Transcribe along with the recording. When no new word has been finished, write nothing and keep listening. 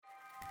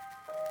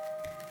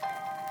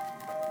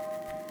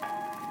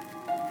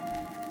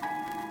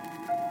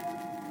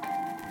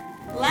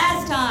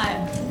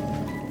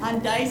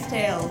on Dice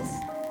Tales.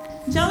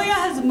 Delia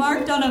has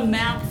marked on a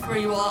map for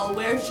you all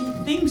where she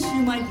thinks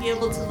you might be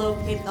able to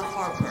locate the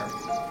harbor.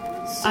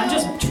 I'm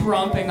just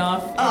tromping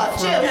off.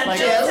 Jill,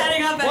 Jill's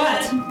heading up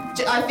ahead.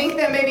 I think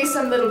there may be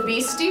some little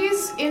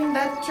beasties in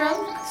that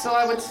trunk, so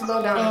I would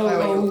slow down if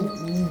I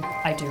were you.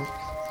 I do.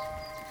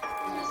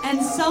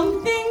 And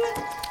something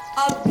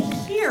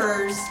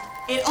appears.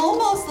 It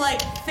almost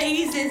like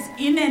phases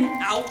in and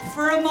out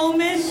for a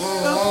moment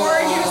before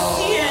you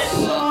see it.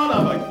 Son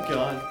of a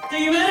gun. So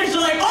you manage to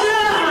the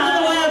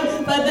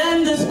web, but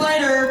then the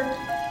spider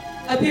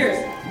appears.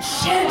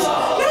 Shit!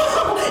 No!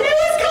 It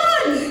was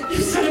gone! You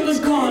said it was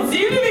gone. It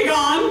seemed to be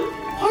gone.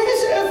 Why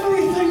does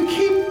everything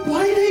keep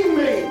biting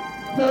me?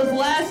 Those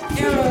last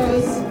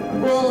arrows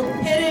will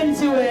hit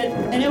into it,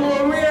 and it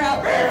will rear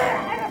out,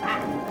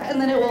 and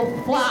then it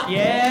will flop.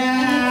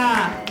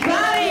 Yeah!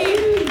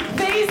 Body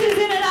phases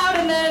in and out,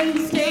 and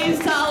then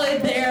stays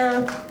solid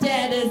there,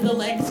 dead as the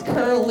legs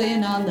curl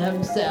in on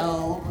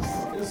themselves.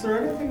 Is there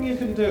anything you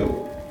can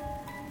do?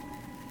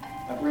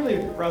 I'd really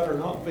rather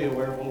not be a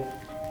werewolf.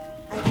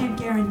 I can't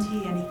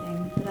guarantee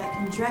anything, but I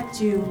can direct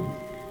you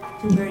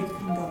to where you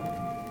can go.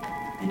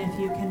 And if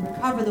you can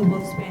recover the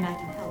wolfsbane, I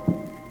can help.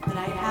 But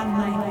I have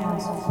my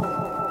hands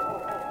full.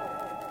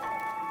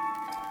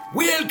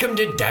 Welcome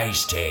to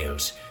Dice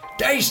Tales.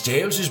 Dice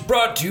Tales is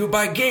brought to you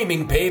by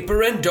Gaming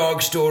Paper and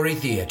Dog Story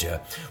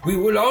Theatre. We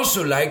would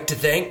also like to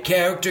thank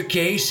Character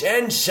Case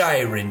and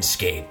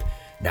Sirenscape.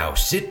 Now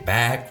sit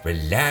back,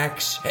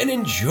 relax, and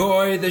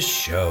enjoy the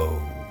show.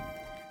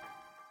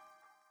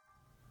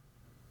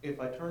 If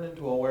I turn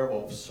into a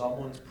werewolf,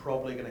 someone's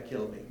probably gonna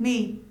kill me.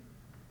 Me.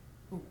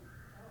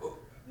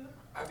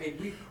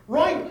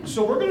 Right,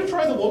 so we're gonna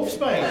try the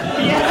wolfsbane.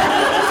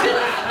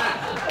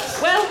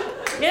 Well,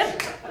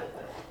 yep.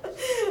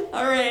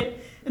 All right.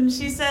 And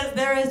she says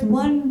there is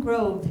one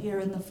grove here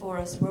in the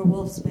forest where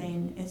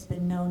wolfsbane has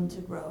been known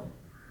to grow.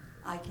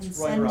 I can It's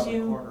right send around you.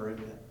 the corner,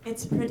 isn't it?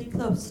 It's pretty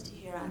close to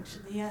here,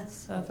 actually.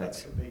 Yes.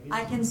 That's convenient.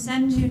 I can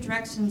send you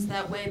directions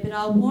that way, but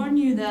I'll warn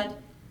you that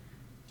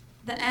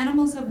the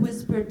animals have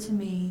whispered to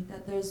me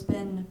that there's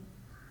been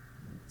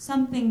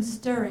something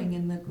stirring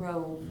in the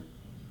grove.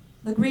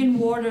 The Green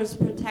Warders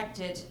protect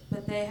it,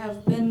 but they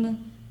have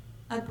been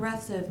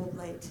aggressive of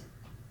late.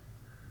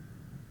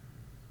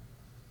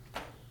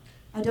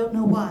 I don't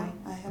know why.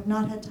 I have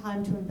not had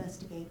time to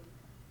investigate,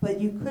 but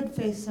you could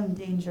face some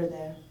danger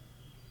there.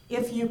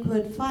 If you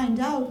could find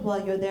out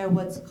while you're there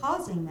what's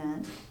causing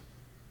that.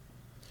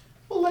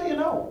 We'll let you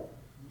know.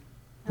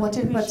 What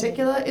in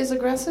particular is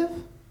aggressive?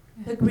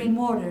 The Green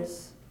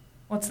Warders.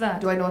 What's that?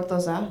 Do I know what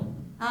those are?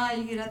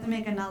 You'd have to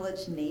make a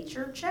knowledge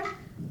nature check.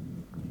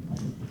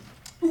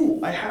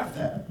 Ooh, I have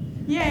that.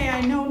 Yay,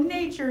 I know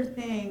nature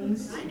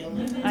things. I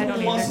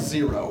don't Plus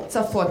either. 0. It's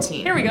a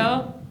 14. Here we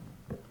go.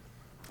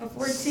 A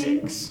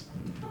 14? 6.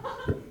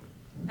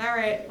 All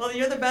right, well,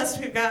 you're the best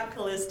we've got,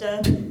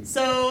 Callista.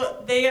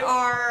 So they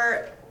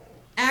are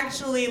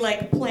actually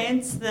like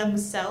plants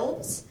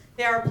themselves.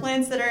 They are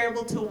plants that are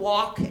able to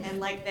walk and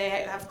like they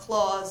have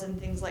claws and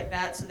things like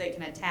that so they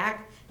can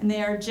attack. And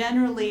they are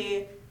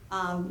generally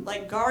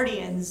like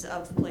guardians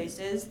of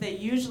places. They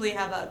usually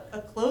have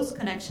a close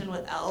connection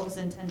with elves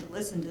and tend to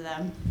listen to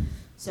them.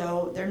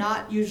 So they're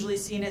not usually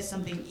seen as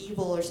something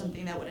evil or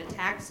something that would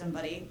attack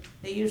somebody.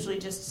 They usually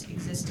just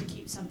exist to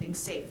keep something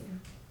safe.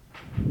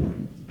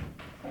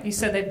 You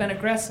said they've been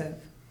aggressive.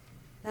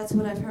 That's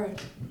what I've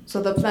heard.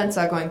 So the plants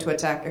are going to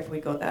attack if we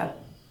go there.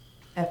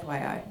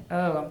 FYI.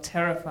 Oh, I'm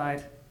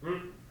terrified.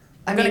 I'm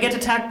I gonna mean, get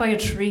attacked by a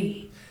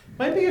tree.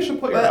 Maybe you should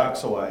put your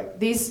axe away.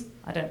 These,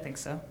 I don't think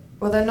so.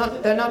 well,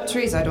 they're not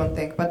trees, I don't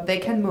think, but they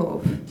can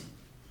move.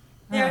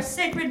 They are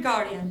sacred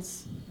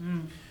guardians.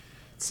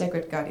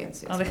 Sacred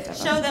guardians, yes. Oh, they- whatever.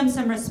 Show them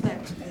some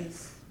respect,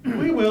 please.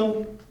 We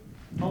will.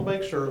 I'll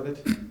make sure of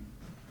it.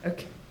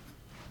 Okay.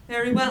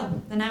 Very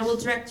well. Then I will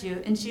direct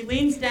you. And she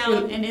leans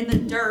down, and in the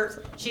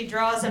dirt, she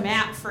draws a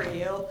map for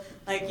you.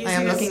 Like you I see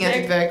am the looking at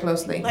stick, it very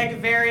closely. like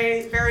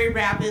very, very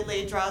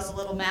rapidly draws a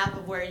little map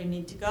of where you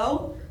need to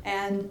go,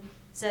 and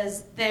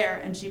says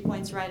there, and she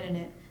points right in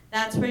it.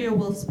 That's where your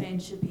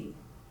wolfsbane should be.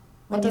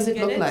 What When does you it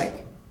get look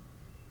like?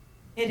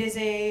 It is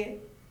a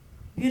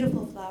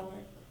beautiful flower.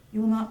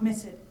 You will not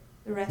miss it.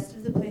 The rest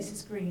of the place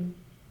is green.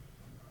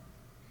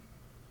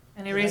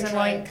 Any Can I reason try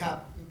why?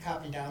 and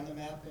copy down the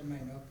map in my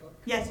notebook?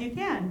 Yes, you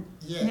can.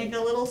 Yeah. Make a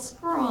little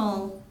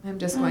scroll. I'm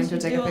just Why going don't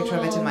to you take a do a picture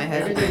of it in my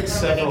Maybe head. take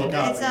several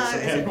copies It's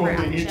a and one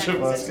craft to each check,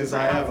 of us it's a because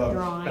I have a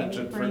craft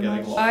penchant for drawing,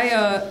 getting pretty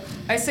lost.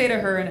 I say to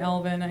her in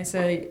Elven, I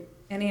say,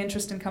 any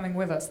interest in coming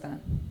with us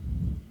then?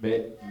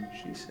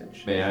 She said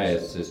she May I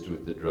assist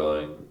with the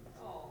drawing?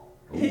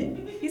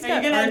 He's Are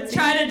got you gonna artsy-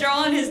 try to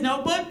draw in his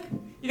notebook?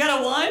 You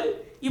got a 1?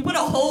 You put a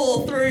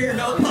hole through your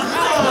notebook.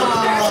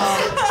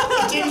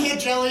 It didn't hit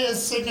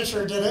Jellia's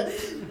signature, did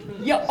it?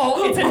 Yeah,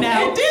 oh, it's a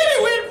now. It did.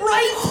 It went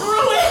right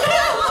through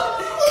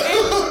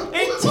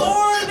it. It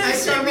tore the I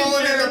start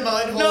rolling in the signature.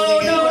 mud, No,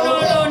 holding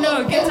it.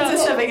 no. Get It's up.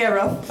 stepping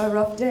having a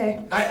rough day.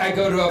 I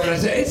go to her and I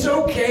say, it's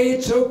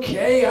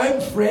okay. I'm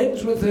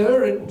friends with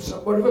her in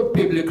somewhat of a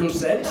biblical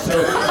sense,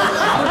 so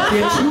I'll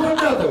get you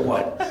another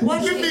one.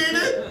 What You mean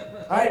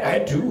it? I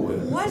do.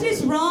 What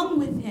is wrong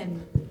with him?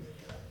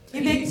 He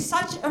makes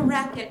such a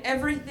racket,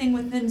 everything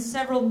within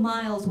several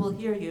miles will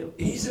hear you.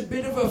 He's a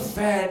bit of a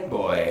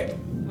fanboy.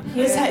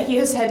 He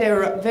has had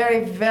a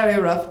very, very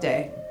rough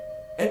day.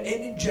 And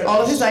in general,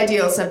 All of his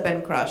ideals have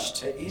been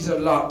crushed. he's a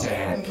lot to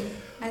handle.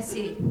 I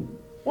see.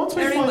 Once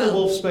we Very find the well.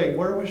 wolf's bane,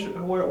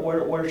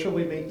 where should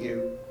we meet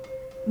you?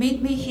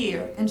 Meet me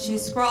here. And she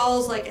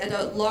scrawls like at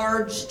a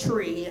large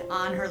tree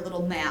on her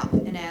little map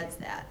and adds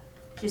that.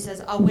 She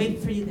says, I'll wait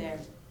for you there.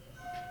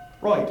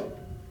 Right.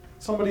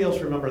 Somebody else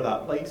remember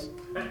that, please.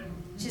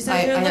 She says,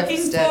 I you're have looking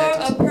for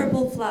stared a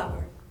purple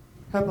flower.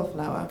 Purple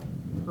flower.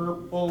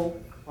 Purple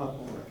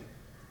flower.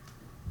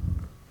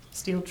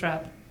 Steel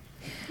trap.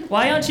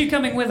 Why aren't you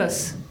coming with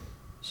us?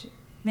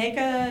 Make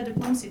a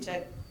diplomacy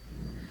check.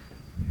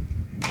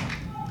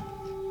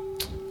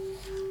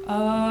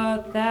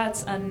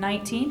 That's a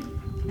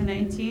 19. A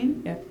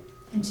 19? Yeah.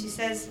 And she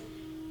says,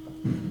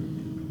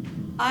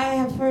 I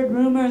have heard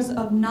rumors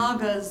of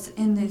Nagas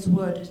in this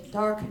wood,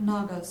 dark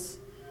Nagas.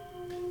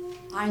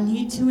 I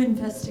need to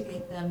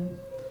investigate them.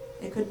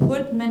 It could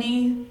put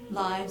many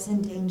lives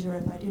in danger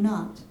if I do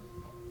not.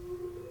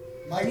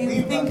 Might Do you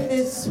we think run it?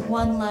 this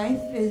one life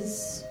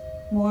is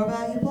more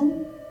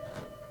valuable?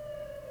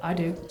 I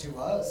do. To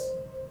us?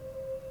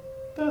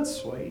 That's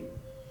sweet.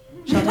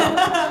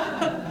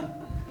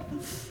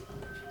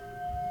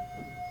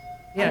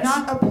 Yes.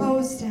 I'm not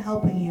opposed to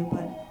helping you,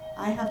 but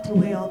I have to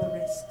weigh all the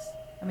risks.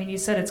 I mean, you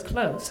said it's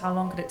close. How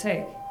long could it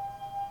take?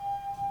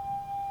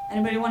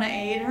 Anybody want to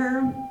aid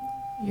her?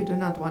 You do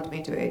not want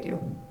me to aid you.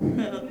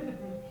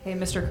 Hey,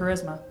 Mr.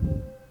 Charisma.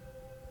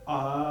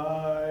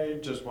 I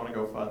just want to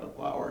go find the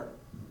flower.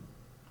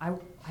 I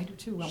do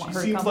too. I want She her to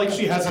seems come like with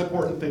she us. has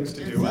important things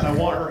to do, and I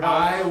want her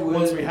I help will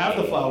once we have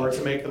the aid flower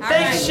to make the All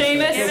Thanks, right,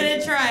 Seamus. Give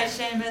it a try,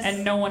 Seamus.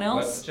 And no one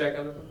What's else? the check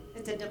on it?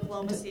 It's a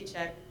diplomacy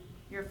check.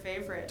 Your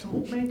favorite.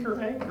 Don't make her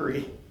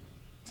angry.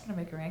 It's gonna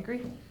make her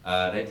angry.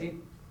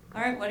 19.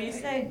 All right, what do you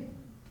say?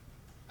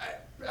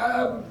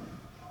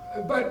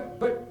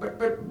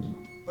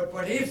 But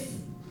what if?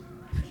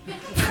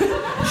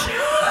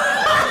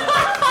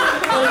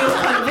 Well,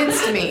 you've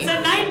convinced me. It's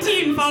a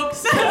 19,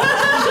 folks.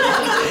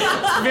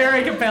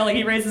 Very compelling.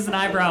 He raises an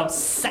eyebrow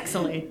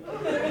sexily.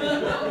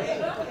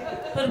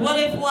 But what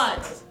if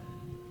what?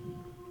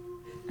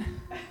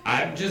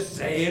 I'm just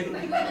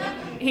saying.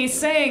 He's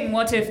saying,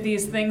 what if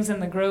these things in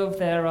the grove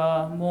there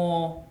are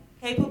more...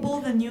 Capable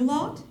than you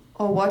lot?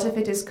 Or what if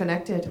it is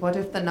connected? What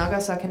if the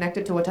Nagas are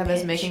connected to whatever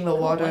is making the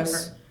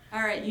waters? All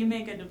right, you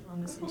make a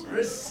diplomacy check.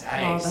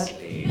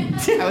 Precisely.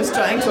 I was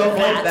trying to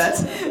avoid that.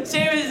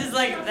 Seamus is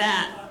like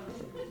that.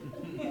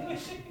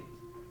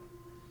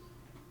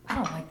 I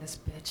don't like this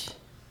bitch.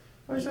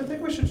 I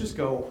think we should just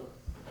go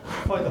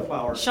find the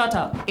flower. Shut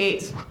up.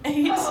 8.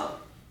 8.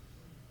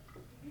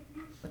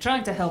 We're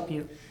trying to help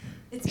you.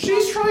 It's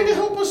She's trying to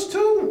help us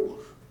too.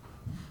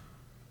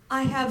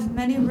 I have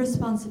many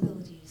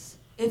responsibilities.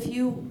 If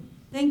you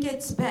think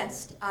it's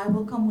best, I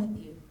will come with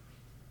you.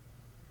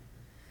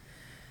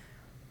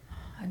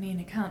 I mean,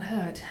 it can't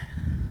hurt.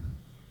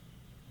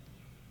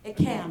 It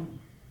can.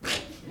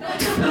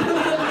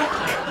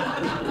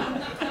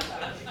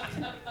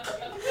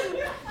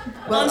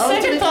 Well, On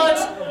second ultimately-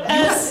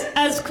 thoughts,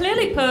 as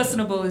clearly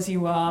personable as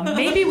you are,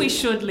 maybe we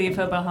should leave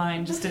her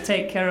behind just to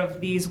take care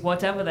of these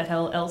whatever the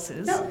hell else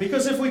is. Yeah,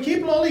 because if we keep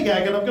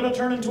lollygagging, I'm going to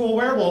turn into a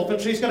werewolf and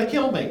she's going to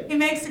kill me. He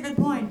makes a good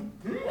point.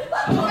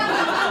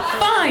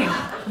 Fine.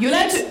 You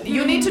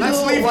need to do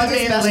Let's leave what the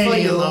is main best for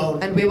lady you,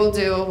 alone. and we will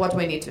do what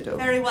we need to do.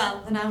 Very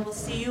well. Then I will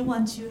see you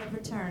once you have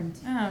returned.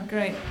 Oh,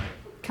 great.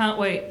 Can't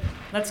wait.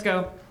 Let's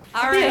go.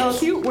 All right.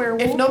 Cute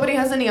werewolf. If nobody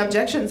has any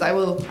objections, I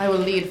will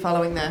lead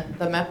following the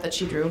map that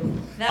she drew.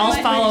 That I'll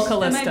might follow be, That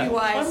Callista. might be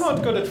wise. I'm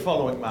not good at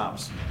following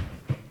maps.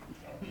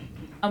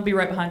 I'll be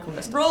right behind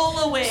Callista. Roll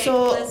away,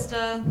 So-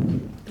 Callista.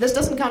 This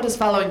doesn't count as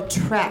following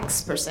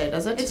tracks per se,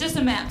 does it? It's just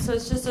a map, so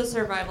it's just a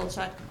survival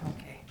check.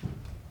 Okay.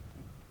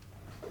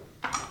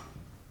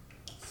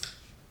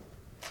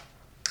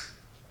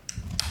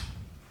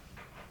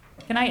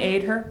 Can I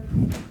aid her?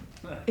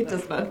 It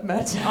does not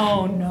matter.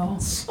 Oh no.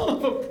 Son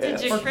of a Did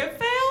bitch. you crit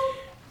fail?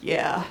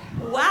 Yeah.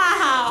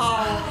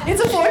 Wow.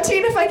 It's a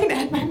 14 if I can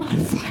add my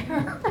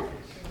modifier.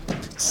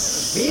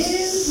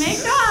 Make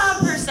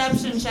a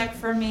perception check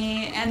for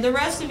me, and the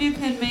rest of you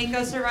can make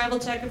a survival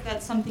check if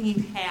that's something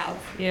you have.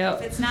 If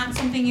Yep. it's not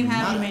something you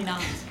have, you may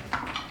not.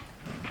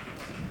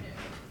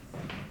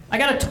 I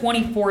got a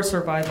 24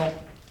 survival.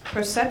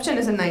 Perception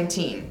is a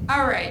 19.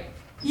 All right.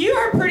 You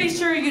are pretty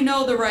sure you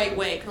know the right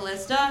way,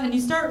 Callista, and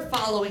you start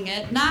following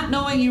it, not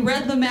knowing you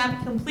read the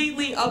map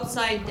completely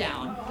upside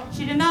down.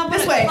 She did not put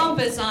This a way.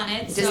 compass on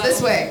it, It so... is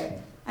this way.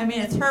 I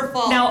mean, it's her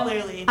fault, Now,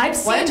 clearly. I've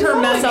Why seen did you her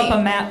roll mess at up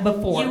me? a map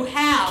before. You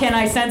have. Can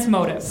I sense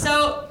motive?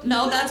 So,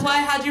 no, that's why I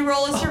had you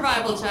roll a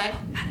survival check.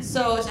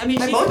 So, I mean,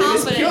 My she's motive is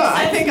confident. pure.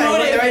 I Sense think I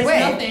went the motive right is way.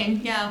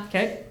 nothing. Yeah.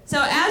 Okay.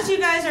 So as you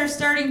guys are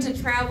starting to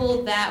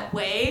travel that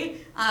way,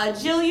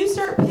 Jill, you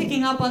start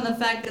picking up on the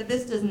fact that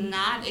this does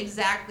not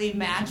exactly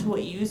match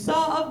what you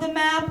saw of the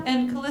map.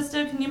 And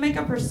Callista, can you make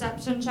a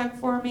perception check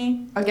for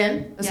me?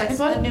 Again, the second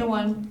The one? new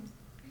one.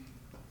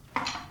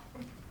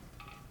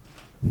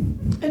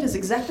 It is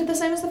exactly the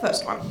same as the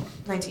first one.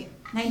 19.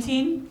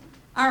 19?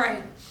 All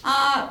right.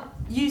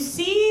 You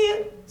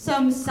see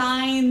some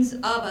signs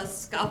of a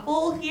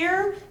scuffle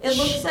here. It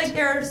looks like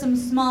there are some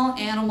small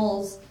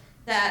animals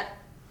that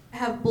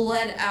have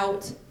bled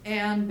out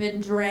and been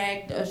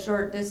dragged a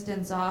short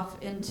distance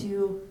off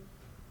into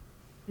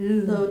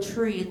the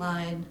tree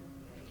line.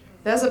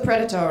 There's a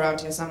predator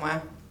around here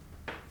somewhere.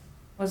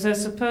 Was there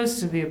supposed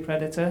to be a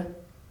predator?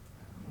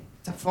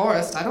 It's a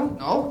forest, I don't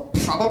know.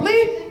 Probably?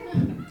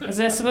 Is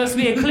there supposed to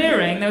be a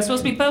clearing? There were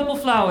supposed to be purple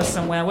flowers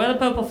somewhere. Where are the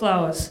purple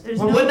flowers? There's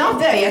Well, we're not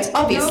there yet,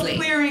 obviously.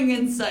 No clearing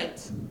in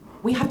sight.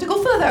 We have to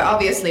go further,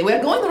 obviously.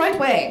 We're going the right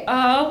way.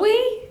 Are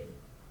we?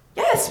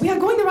 Yes, we are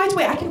going the right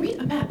way. I can read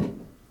a map.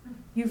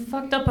 You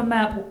fucked up a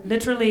map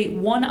literally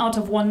 1 out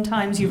of 1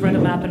 times you've read a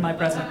map in my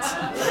presence.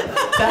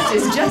 That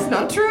is just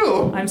not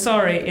true. I'm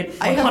sorry, it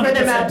 100% I have read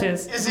a map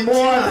is.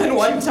 more than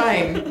one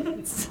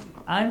time.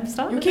 I'm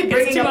sorry. You keep It's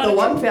bringing too up out the of-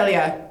 one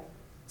failure.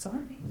 Sorry.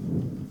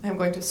 I'm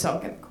going to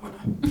sulk in the corner.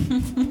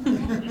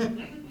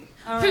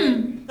 All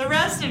right. The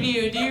rest of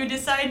you, do you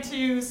decide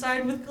to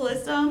side with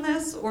Callista on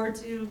this or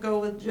to go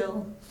with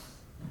Jill?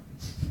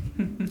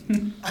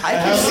 I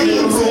can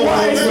see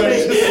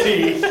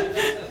wisely.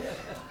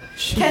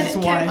 Can She's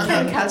wise.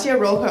 Katya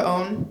roll her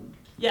own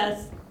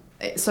Yes.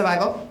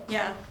 survival?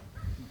 Yeah.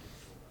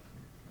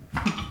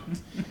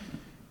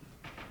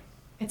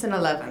 It's an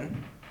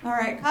 11. All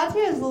right.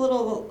 Katya is a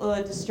little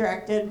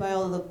distracted by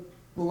all the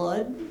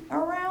blood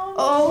around.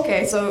 Oh,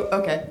 okay. So,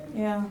 okay.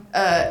 Yeah.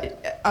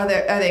 Are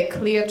they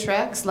clear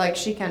tracks? Like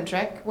she can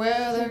track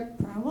where they're...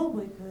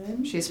 Probably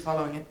could. She's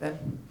following it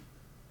then.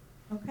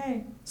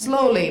 Okay.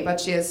 Slowly, but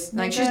she is...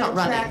 Like, Make she's a not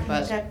running, tracking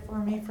but... check for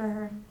me for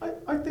her.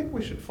 I think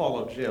we should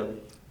follow Jill.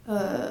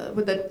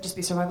 Would that just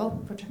be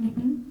survival for checking?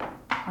 Mm-hmm.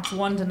 That's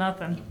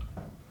 1-0.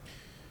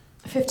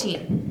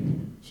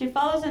 15. She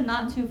follows him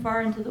not too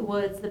far into the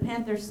woods. The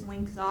panther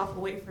slinks off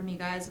away from you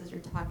guys as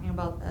you're talking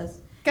about this.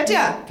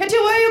 Katya, where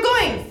are you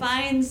going?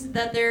 Finds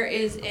that there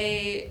is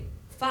a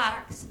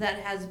fox that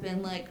has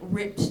been like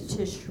ripped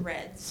to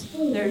shreds.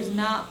 There's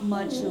not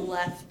much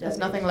left. There's of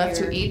nothing it left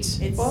here. to eat.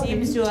 It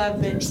seems to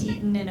have been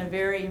eaten in a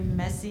very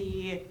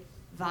messy,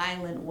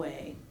 violent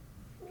way.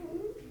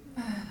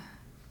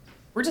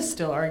 We're just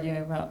still arguing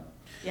about.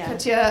 Yeah.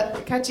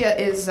 Katya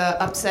is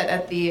upset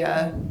at the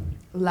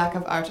lack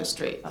of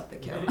artistry of the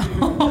kill.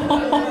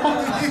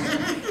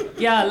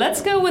 Yeah,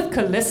 let's go with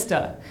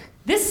Callista.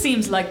 This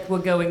seems like we're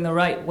going the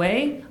right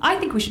way. I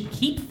think we should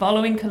keep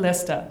following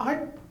Callista.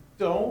 I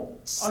don't.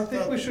 I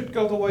think we should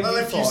go the way Well, you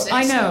if you thought. say-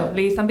 I know,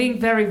 Leith. I'm being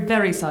very,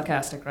 very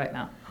sarcastic right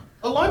now.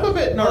 Well, I'm a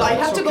bit nervous. Well, I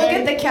have to go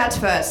okay? get the cat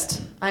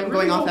first. I'm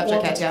Really going off don't after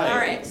want to Katya. All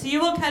right. So you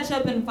will catch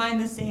up and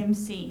find the same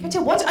scene.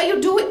 Katya, what are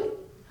you doing?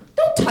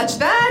 Don't touch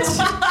that!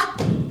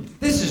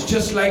 This is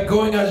just like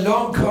going on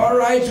long car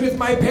rides with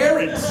my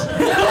parents.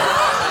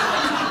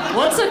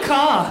 What's a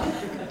car?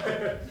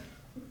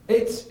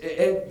 It's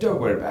don't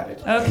worry about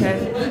it.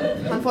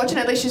 Okay.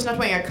 Unfortunately, she's not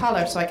wearing a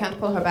collar, so I can't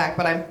pull her back,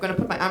 but I'm going to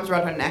put my arms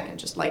around her neck and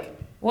just like...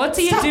 What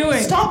are you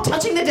doing? Stop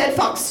touching the dead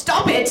fox!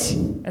 Stop it!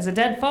 As a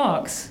dead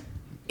fox.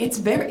 It's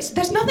very...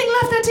 There's nothing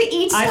left there to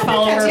eat. I Stop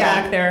follow it, her Katya.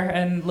 back there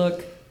and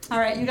look. All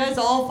right. You guys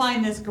all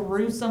find this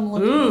gruesome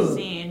looking Ooh.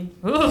 scene.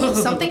 Ooh.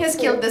 Something has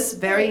killed this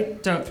very,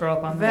 Don't throw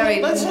up on me.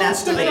 very Let's not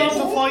stick nastily. it out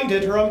to find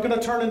it, or I'm going to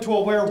turn into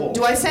a werewolf.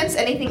 Do I sense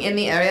anything in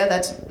the area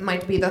that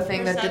might be the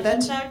thing that did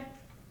Perception that? check.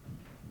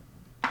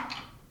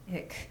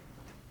 Ick.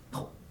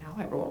 Oh, now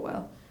I roll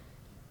well.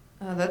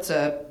 That's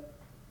a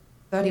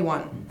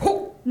 31.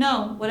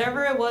 No,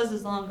 whatever it was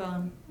is long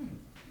gone.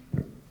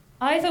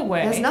 Either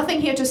way, There's nothing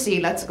here to see.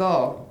 Let's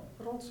go.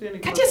 I don't see any.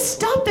 Katya,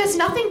 stop! There's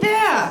nothing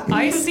there.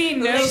 I see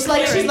no She's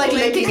like clearing.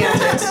 looking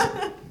at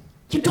it.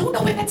 You don't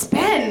know where that's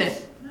been.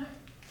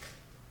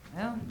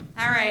 Well,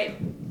 All right.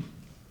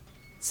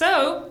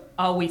 so,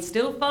 are we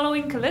still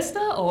following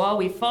Callista or are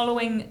we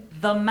following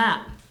the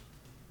map?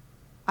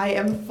 I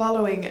am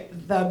following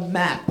the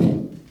map.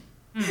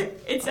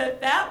 It's at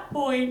that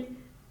point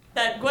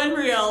that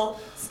Gwenriel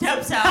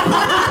steps out.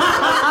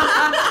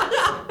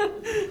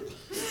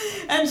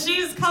 And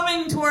she's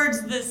coming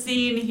towards the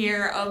scene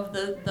here of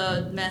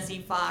the messy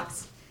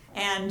fox.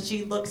 And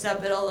she looks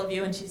up at all of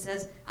you and she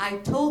says, I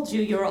told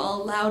you you're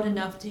all loud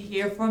enough to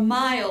hear for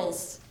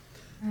miles.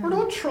 We're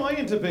not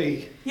trying to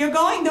be. You're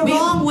going the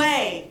wrong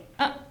way.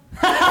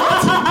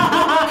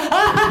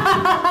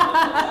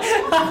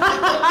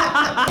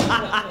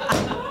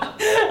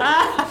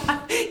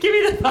 Give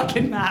me the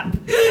fucking map.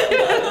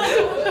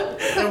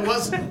 There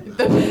was.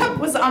 The map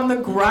was on the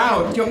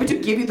ground. Do you want me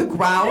to give you the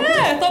ground?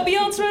 Yeah, I thought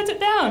Beyonce wrote it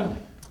down.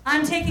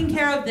 I'm taking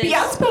care of this.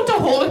 Beyonce poked a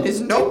hole in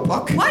his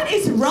notebook. What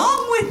is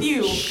wrong with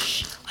you?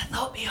 I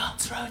thought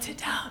Beyonce wrote it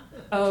down.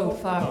 Oh,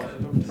 fuck.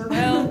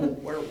 Well,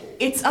 Well,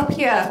 It's up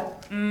here.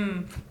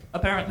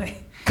 apparently.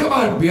 Come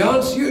on,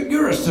 Beyonce,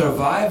 you're a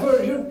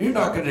survivor. You're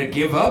not gonna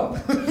give up.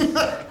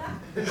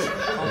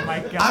 Oh my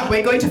god.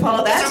 We're going to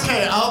follow that? It's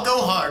okay, I'll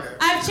go harder.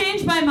 I've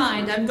changed my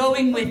mind. I'm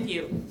going with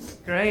you.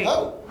 Great.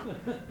 Oh,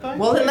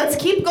 Well, then let's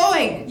keep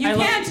going. You I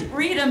lo- can't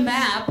read a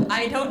map.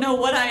 I don't know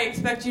what I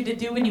expect you to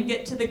do when you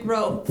get to the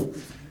grove.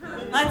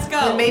 Let's go.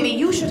 Then maybe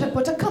you should have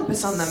put a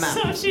compass on the map.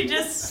 So she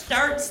just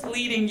starts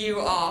leading you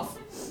off.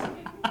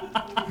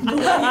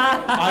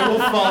 I will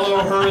follow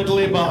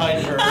hurriedly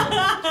behind her.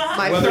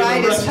 My Whether the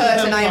pride is rest of hurt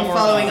them and I am come or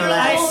following not.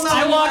 last.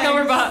 I walk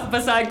nice. over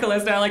beside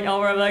Callista. I like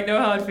Elmer. I'm like, no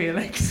hard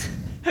feelings.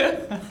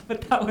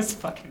 But that was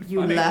fucking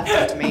You funny. laughed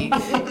at me. It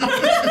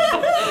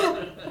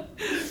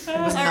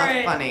was All not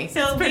right. funny.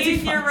 So pretty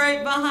Leaf, you're fun.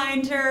 right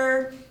behind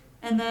her,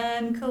 and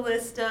then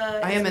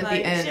Callista I is am at by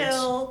the end.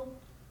 Jill.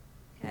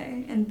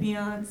 Okay, and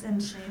Beyonce and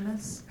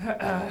Seamus.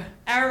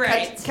 All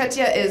right.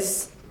 Katya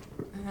is.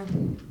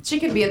 She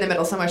can be in the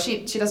middle somewhere.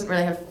 She doesn't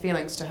really have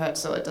feelings to hurt,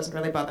 so it doesn't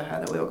really bother her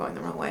that we were going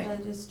the wrong way.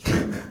 That is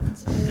true.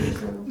 That's very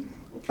true.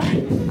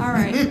 All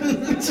right.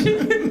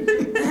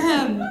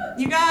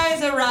 You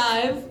guys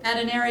arrive at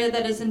an area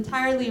that is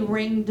entirely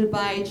ringed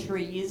by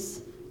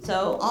trees.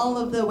 So all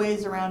of the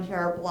ways around here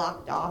are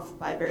blocked off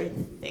by very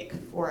thick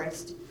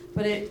forest.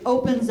 But it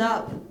opens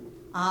up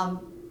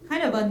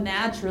kind of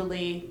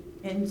unnaturally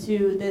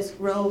into this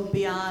grove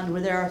beyond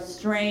where there are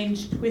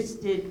strange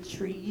twisted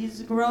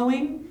trees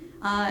growing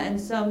and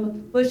some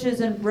bushes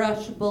and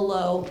brush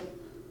below.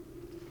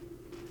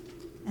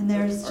 And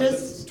there's Are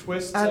just... the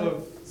twists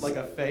of like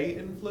a Fey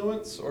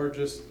influence or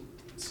just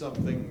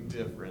something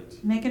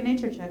different? Make a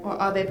nature check. Or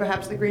are they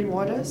perhaps the Green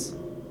Warders?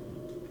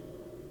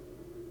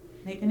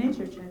 Make a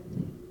nature check.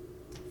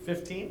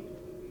 15?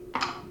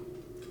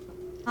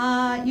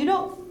 You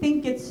don't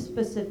think it's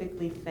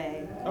specifically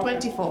Fey.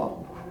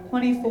 24.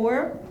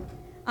 24.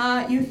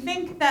 You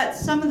think that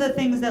some of the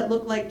things that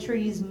look like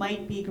trees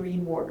might be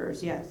green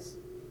warders, yes.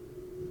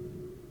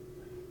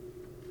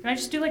 Can I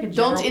just do like a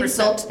general Don't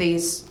insult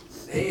these.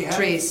 They have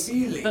Trees.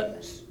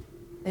 feelings.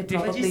 They Did-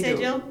 probably What'd you say,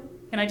 do. Jill?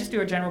 Can I just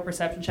do a general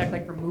perception check,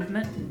 like for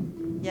movement?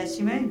 Yes,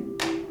 you may.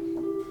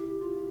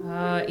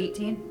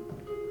 18.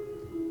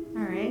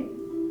 All right.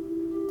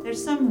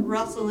 There's some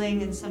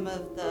rustling in some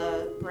of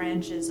the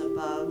branches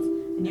above,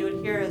 and you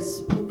would hear a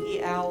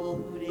spooky owl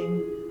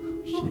hooting.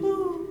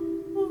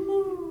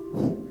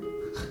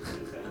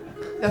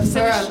 The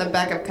fur on the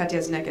back of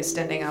Katya's neck is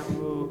standing up.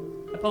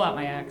 Ooh. I pull out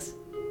my axe.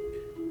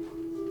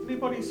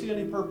 Anybody see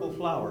any purple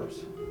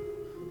flowers?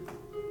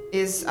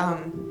 Is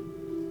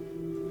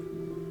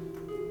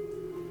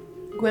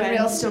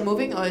Gwenriel still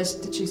moving, or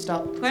did she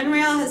stop?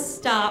 Gwenriel has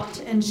stopped,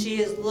 and she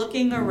is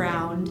looking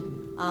around.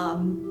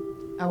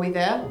 Are we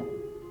there?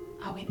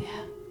 Are we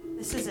there?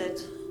 This is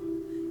it.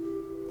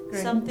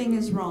 Great. Something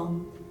is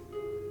wrong.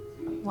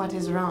 What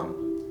is wrong?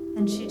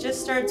 And she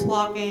just starts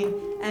walking,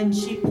 and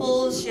she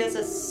has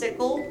a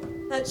sickle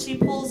that she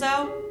pulls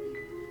out.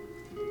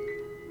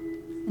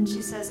 And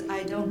she says,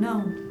 I don't know.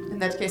 In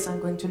that case, I'm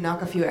going to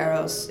knock a few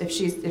arrows. If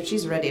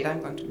she's ready,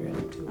 I'm going to be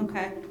ready too.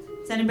 Okay.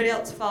 Is anybody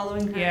else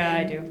following her? Yeah, I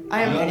in?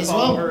 do. as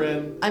Follow well. her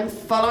in. I'm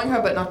following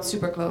her, but not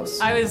super close.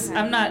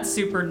 I'm not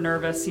super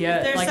nervous yet.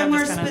 If there's like,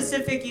 somewhere I'm just kinda...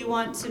 specific you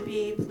want to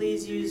be,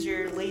 please use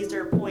your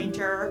laser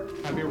pointer.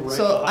 I'll be right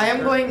So I am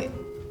behind her.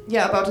 going,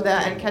 about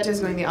that, and Katya's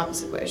going the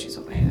opposite way. She's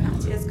over here.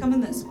 It's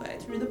coming this way,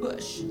 through the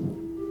bush.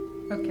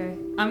 Okay.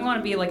 I'm going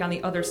to be like on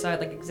the other side,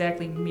 like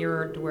exactly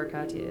mirrored to where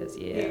Katya is.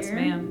 Yes, Here.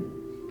 ma'am.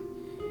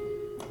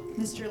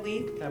 Mr.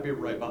 Leith? I'll be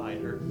right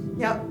behind her.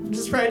 Yep,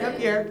 just right up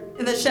here.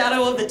 In the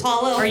shadow of the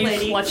tall elf Are you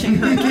lady. clutching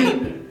her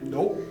cape?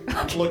 Nope.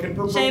 I'm looking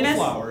for purple Seamus?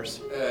 flowers.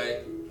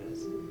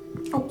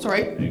 Oh,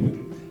 sorry.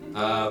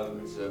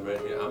 So right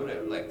here, I'm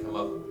gonna like come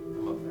up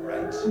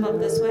right, Come up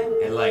this way.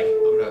 and like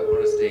I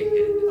wanna stay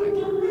hidden if I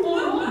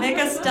can. Make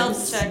a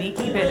stealth check.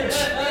 Sneaky bitch.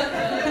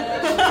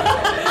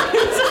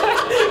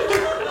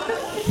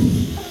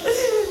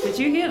 Did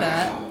you hear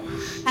that?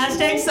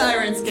 Hashtag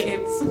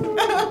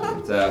Sirenscapes.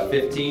 It's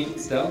 15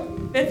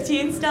 stealth.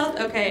 15 stealth?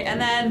 Okay, and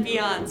then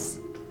Beyonce.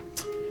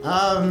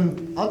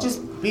 I'll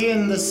just be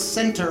in the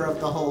center of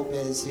the whole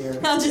biz here.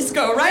 I'll just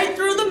go right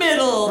through the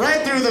middle.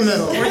 Right through the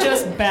middle. We're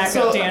just backup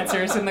So,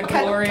 dancers in the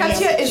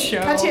glorious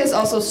show. Katya is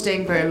also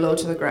staying very low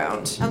to the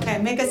ground.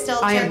 Okay, make a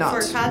stealth I am check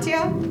not. for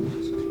Katya.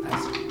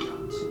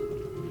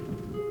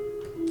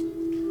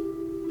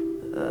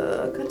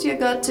 Katya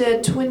got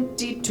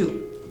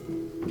 22.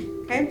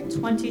 Okay,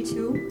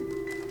 22.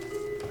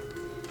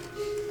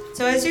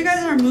 So as you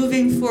guys are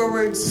moving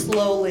forward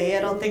slowly,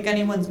 I don't think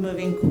anyone's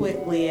moving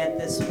quickly at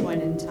this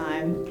point in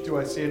time. Do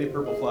I see any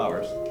purple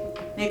flowers?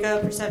 Make a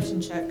perception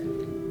check.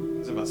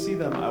 Because if I see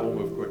them, I will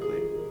move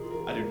quickly.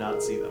 I do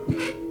not see them.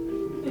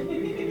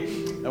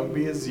 That would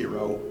be a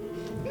 0.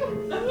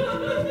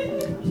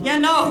 Yeah,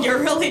 no, you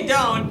really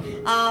don't.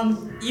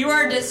 You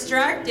are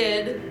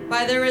distracted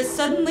by there is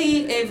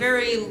suddenly a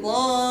very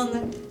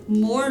long,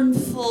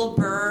 mournful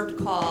bird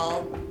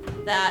call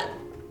that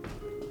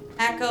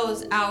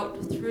echoes out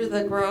through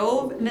the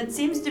grove, and it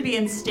seems to be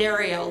in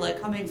stereo,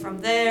 like coming from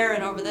there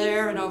and over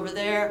there and over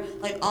there,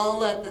 like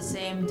all at the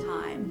same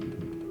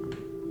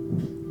time.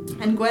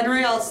 And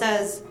Gwenriel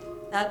says,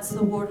 "That's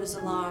the warder's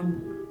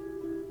alarm.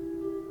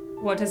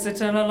 What is it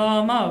an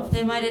alarm of?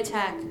 They might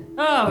attack.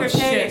 Oh, Prepare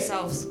shit.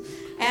 yourselves."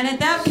 And at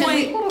that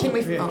point, Can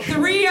we? Oh.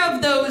 3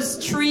 of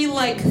those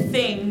tree-like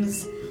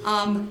things,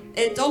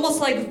 it's almost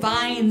like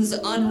vines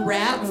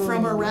unwrap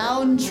from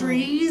around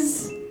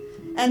trees,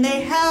 and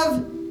they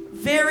have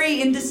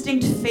very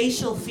indistinct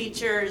facial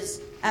features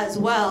as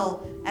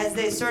well as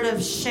they sort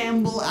of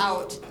shamble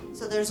out.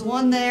 So there's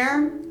one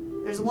there,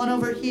 there's one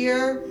over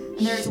here,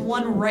 and there's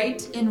one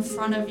right in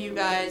front of you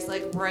guys,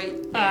 like right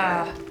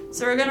there.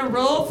 So we're gonna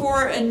roll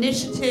for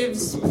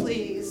initiatives,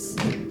 please.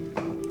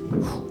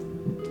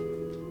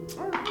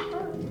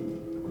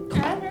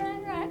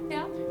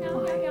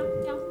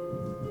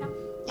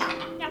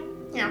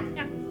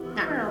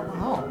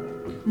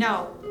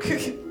 No.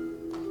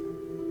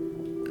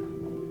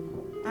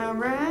 All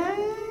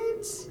right.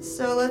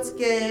 So let's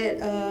get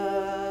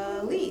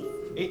Lee.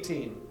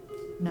 18.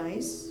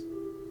 Nice.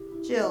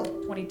 Jill.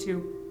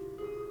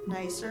 22.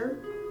 Nicer.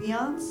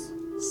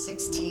 Beyonce.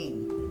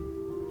 16.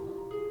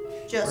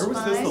 Just Where was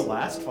fine. this the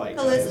last fight?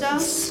 guys?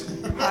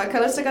 Callista.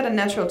 Callista got a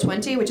natural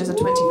 20, which is a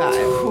 25.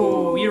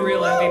 Oh, you're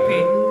real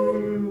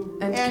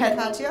MVP. And And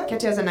Katya.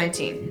 Katya has a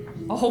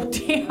 19. Oh,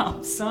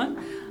 damn, son.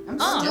 I'm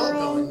still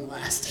going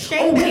last.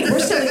 Oh wait, we're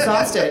still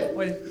exhausted.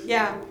 What?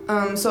 Yeah.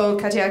 So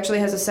Katya actually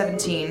has a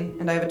 17,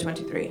 and I have a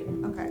 23.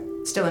 Okay.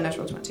 Still a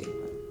natural 20.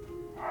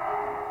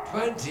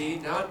 20,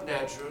 not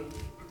natural.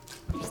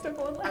 You're still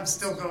going I'm last.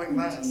 still going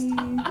last.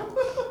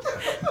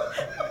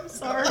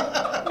 Sorry.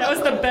 That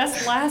was the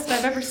best last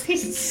I've ever seen.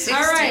 16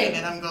 All right.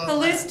 and I'm going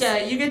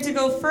Callista, you get to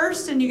go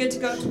first, and you get to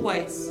go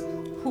twice.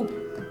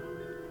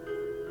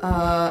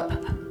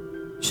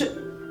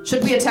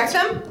 Should we attack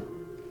them?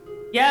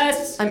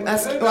 Yes. I'm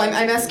asking. Well,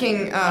 I'm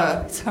asking.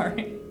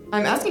 Sorry.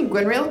 I'm asking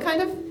Gwenriel,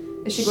 kind of.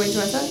 Is she going to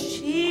attack?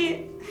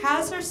 She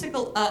has her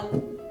sickle up,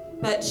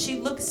 but she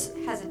looks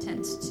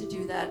hesitant to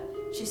do that.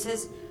 She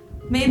says,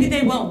 "Maybe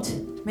they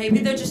won't. Maybe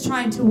they're just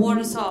trying to warn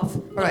us off.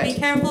 But Right. be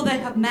careful, they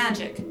have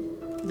magic."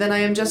 Then I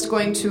am just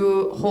going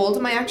to hold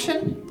my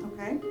action.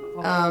 Okay.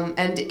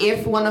 And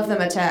if one of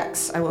them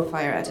attacks, I will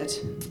fire at it.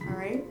 All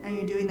right. And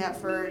you're doing that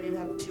you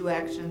have 2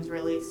 actions,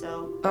 really,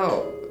 so.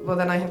 Oh, well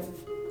then I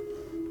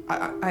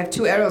have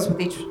 2 arrows with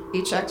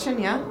each action,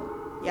 yeah?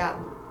 Yeah.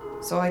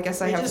 So I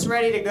guess I You're have just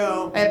ready to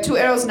go. I have 2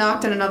 arrows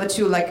knocked and another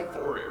 2 like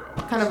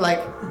kind of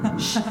like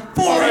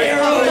 4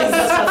 arrows!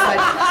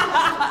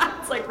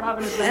 It's like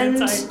Robin is and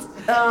in tight.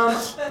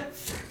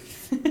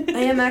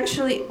 I am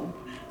actually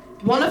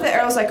one of the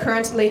arrows I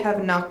currently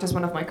have knocked is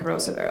one of my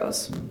corrosive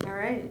arrows. All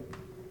right.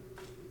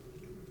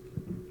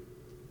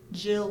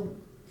 Jill.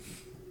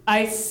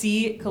 I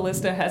see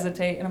Callista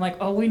hesitate, and I'm like,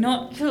 are we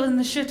not killing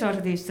the shit out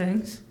of these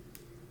things?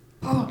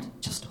 Hold,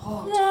 just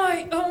hold.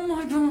 Why? Oh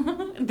my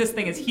god. This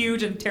thing is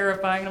huge and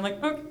terrifying, and I'm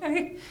like,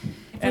 okay.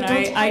 And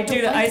don't I have to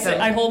do that. fight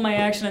them. I hold my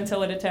action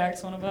until it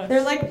attacks one of us.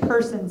 They're like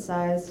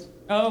person-sized.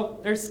 Oh,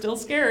 they're still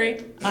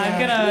scary. I'm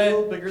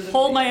Little bigger gonna than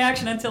hold me. my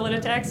action until it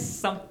attacks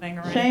something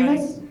or Seamus?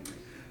 anybody.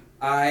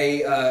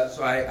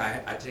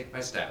 I take my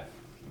staff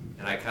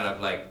and I kind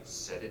of like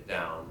set it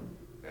down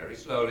very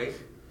slowly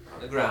on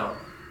the ground,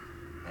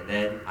 and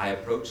then I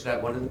approach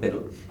that one in the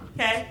middle,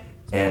 Okay.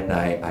 and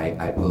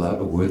I pull out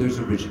a Werther's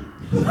Original,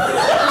 and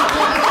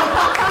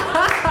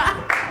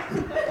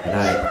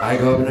I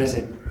go up and I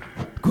say,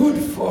 "Good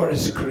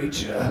forest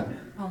creature,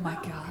 Oh my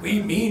god. we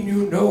mean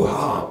you no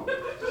harm.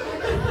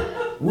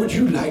 Would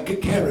you like a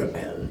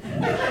caramel?"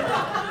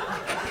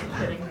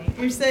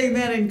 You're saying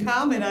that in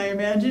common, I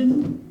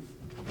imagine.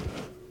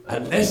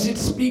 Unless it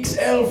speaks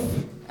elf.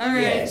 All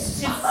right.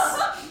 Yes.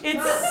 It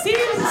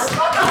seems.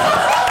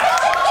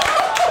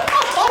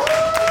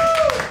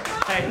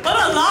 Okay. What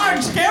a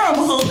large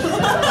caramel!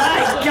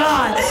 My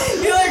god.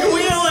 You like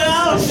wheel it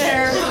out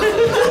there.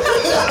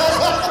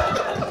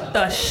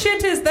 The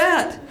shit is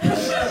that?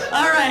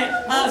 All right.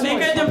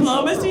 Make a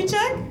diplomacy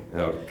check.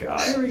 Oh God.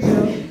 Here we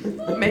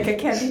go. Make a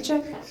candy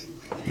check.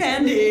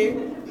 Candy.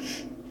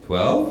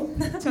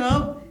 12?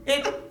 So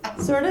it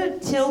sort of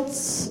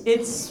tilts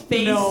its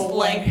face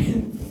like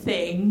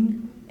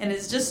thing and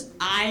is just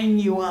eyeing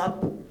you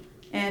up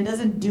and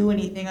doesn't do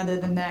anything other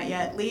than that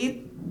yet.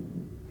 Lee?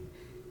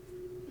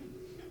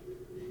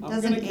 I'm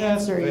Doesn't gonna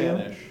cast answer you.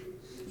 Vanish.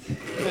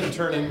 And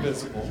turn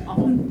invisible.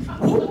 All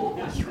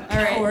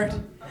right.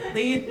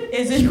 Lee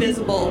is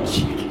invisible.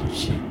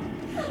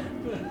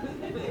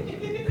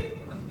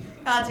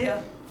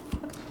 Katya.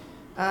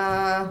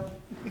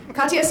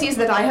 Katya sees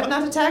that I have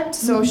not attacked,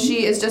 so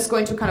she is just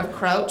going to kind of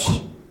crouch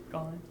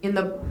Gone. in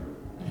the.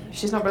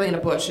 She's not really in a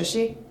bush, is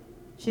she?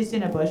 She's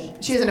in a bush.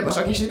 She is in a bush.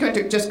 Okay, she's going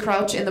to just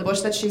crouch in the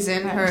bush that she's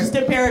in. Her. Just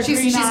a pair of green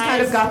She's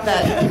kind of eyes. got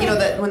that, you know,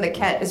 that when the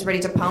cat is ready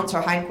to pounce,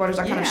 her hindquarters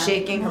are kind of Yeah.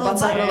 shaking, her A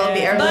butt's little up a little in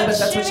the air a little butt bit.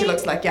 That's what she shimmy.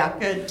 looks like, yeah.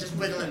 Good. Just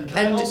wiggling.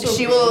 And Also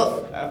she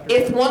will, after-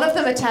 if one of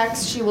them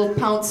attacks, she will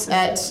pounce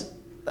at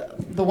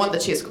the one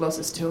that she is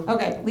closest to.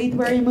 Okay, Leith,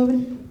 where are you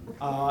moving?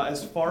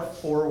 As far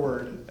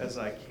forward as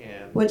I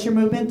can. What's your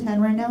movement?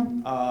 10 right now?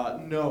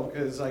 No,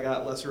 because I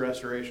got lesser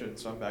restoration,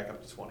 so I'm back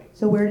up to 20.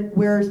 So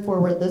where's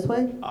forward? This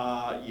way?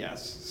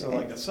 Yes. So Okay.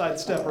 like a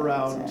sidestep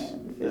around.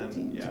 10,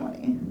 15, and, yeah.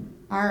 20.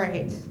 All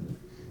right.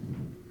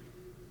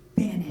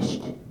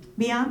 Vanished.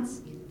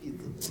 Beyonce?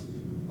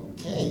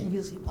 Okay.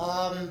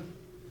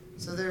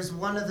 So there's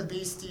one of the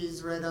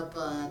beasties right up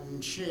on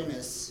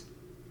Seamus.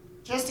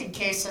 Just in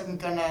case, I'm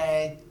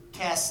gonna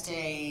cast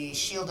a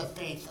Shield of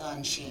Faith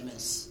on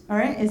Seamus. All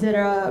right. Is it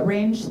a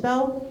ranged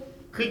spell?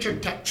 Creature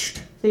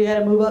touched. So you got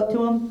to move up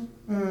to him?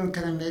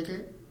 Can I make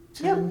it?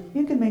 Yep. 10?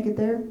 You can make it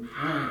there.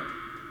 Alright.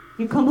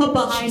 You come up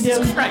behind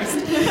him. Christ.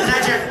 And I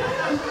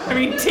just, I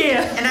mean, dear.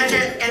 and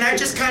I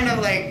just kind of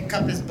like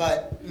cup his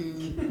butt.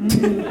 Give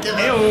him,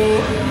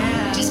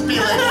 just be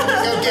like,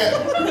 go get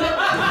him.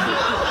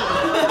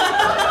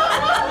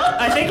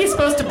 I think he's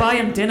supposed to buy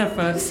him dinner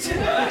first.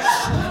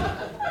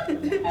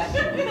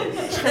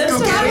 That's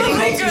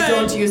probably good.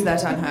 Don't use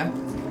that on her.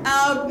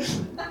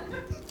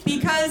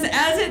 Because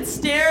as it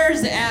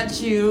stares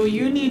at you,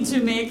 you need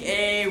to make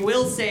a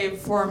will save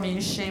for me,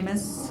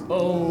 Seamus.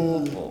 Oh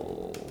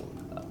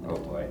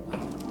boy.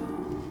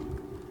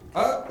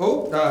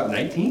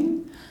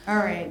 19? All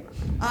right.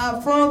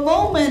 For a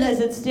moment, as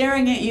it's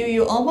staring at you,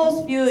 you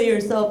almost feel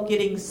yourself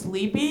getting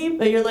sleepy,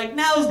 but you're like,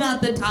 now's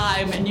not the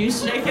time, and you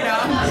shake it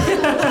off.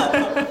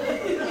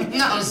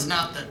 No, it's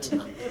not the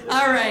time.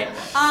 All right.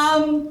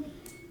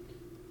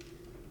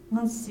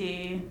 Let's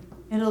see.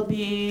 It'll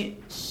be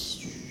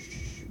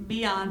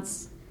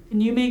Beyonce.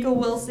 Can you make a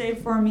will save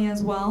for me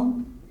as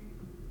well?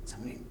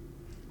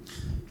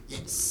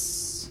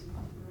 Yes.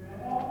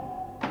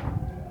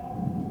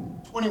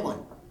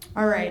 21.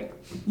 All right.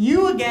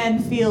 You again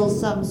feel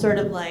some sort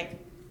of like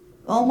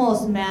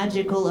almost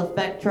magical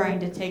effect trying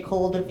to take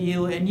hold of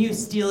you, and you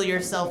steel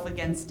yourself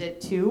against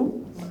it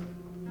too.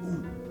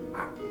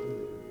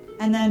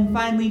 And then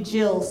finally,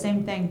 Jill,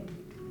 same thing.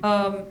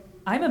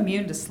 I'm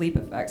immune to sleep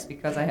effects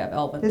because I have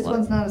elven This blood.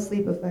 one's not a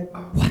sleep effect.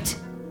 What?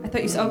 I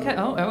thought you said, okay,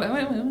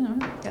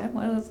 okay,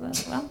 what is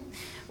that? Well,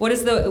 what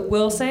is the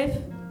will save?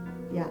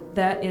 Yeah.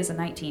 That is a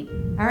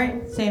 19. All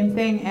right. Same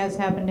thing as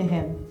happened to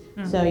him.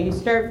 So you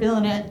start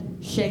feeling it,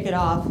 shake it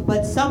off,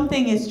 but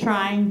something is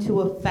trying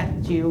to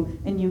affect you,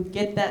 and you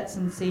get that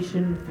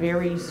sensation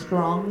very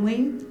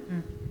strongly.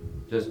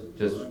 Is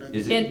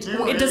And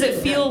does it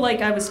feel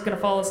like I was gonna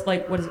fall asleep?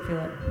 Like, what does it feel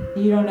like?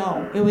 You don't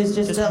know. It was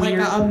just like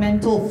weird. a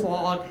mental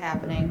fog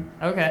happening.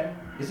 Okay.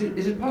 Is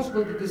it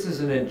possible that this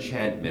is an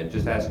enchantment?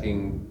 Just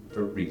asking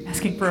for reasons.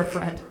 Asking for a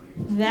friend.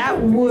 That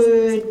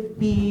would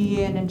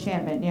be an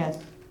enchantment, yes.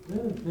 Yeah,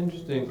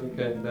 interesting.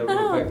 Okay, that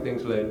will affect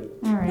things later.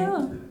 All right.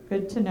 Oh.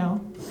 Good to know.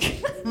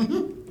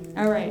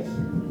 All right.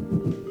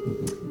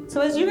 So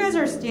as you guys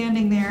are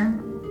standing there,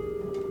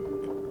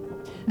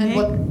 And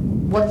Nick,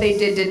 what they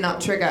did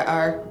not trigger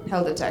our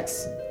hell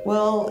detects.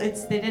 well, they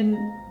didn't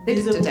They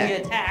didn't visibly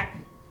attack. attack.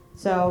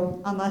 So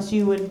unless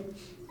you would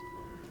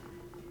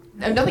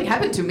No, nothing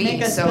happened to me,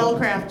 make a so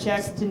spellcraft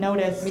check to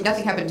notice. I mean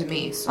nothing happened to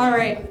me. So. All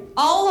right.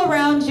 All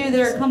around you,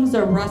 there comes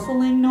a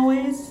rustling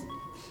noise,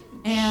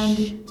 and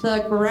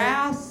the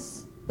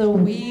grass, the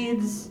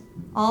weeds,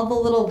 all the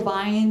little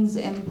vines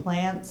and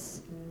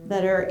plants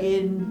that are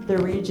in the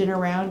region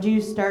around you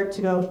start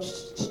to go,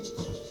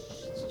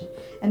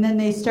 and then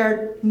they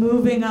start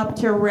moving up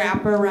to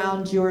wrap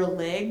around your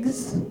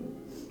legs.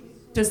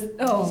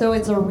 So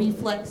it's a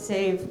reflex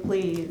save,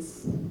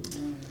 please.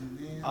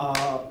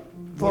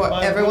 For Would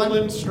my everyone?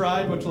 woodland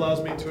stride, which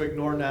allows me to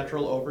ignore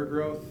natural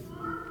overgrowth,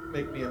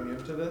 make me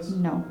immune to this?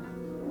 No,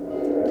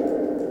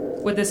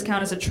 Would this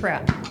count as a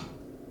trap?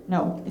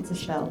 no, it's a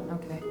spell.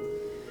 Okay.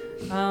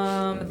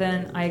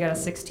 Then I got a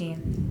 16.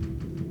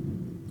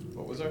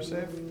 What was our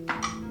save?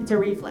 It's a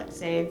reflex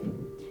save.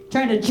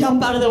 Trying to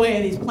jump out of the way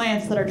of these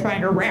plants that are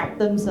trying to wrap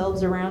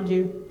themselves around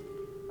you.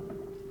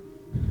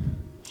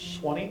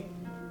 20?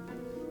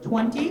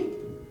 20.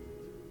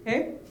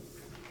 Okay.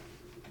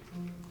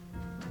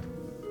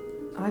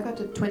 I got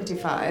a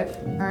 25.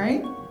 All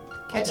right.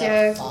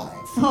 Katya, 5.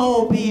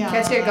 Oh, Beyonce.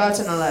 Katya got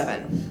an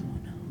 11.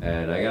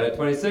 And I got a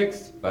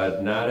 26,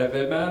 but not if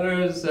it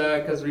matters,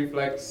 because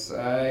reflex,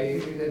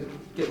 I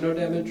get no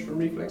damage from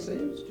reflex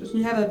saves. Just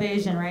You have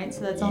evasion, right?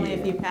 So that's only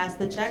if you pass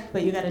the check,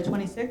 but you got a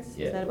 26?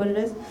 Yeah. Is that what it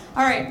is?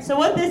 All right. So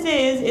what this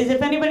is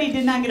if anybody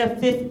did not get a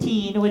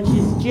 15, which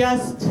is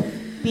just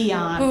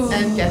Beyonce.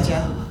 And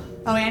Katya.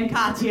 Oh, and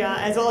Katya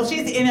as well.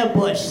 She's in a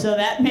bush, so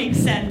that makes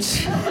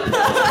sense. The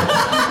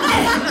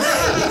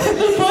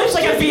bush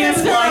Like a Venus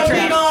gives her flytrap.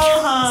 big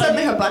ol' hug.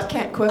 Suddenly her butt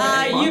can't quiver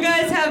anymore. You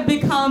guys have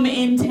become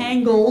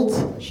entangled,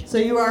 so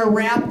you are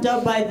wrapped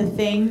up by the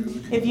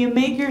thing. If you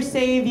make your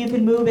save, you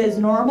can move as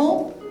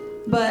normal,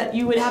 but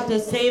you would have to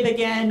save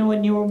again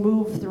when you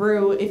move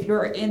through if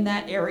you're in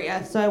that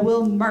area. So I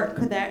will mark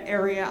that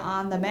area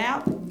on the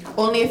map,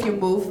 Only if you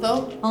move,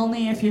 though?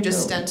 only if you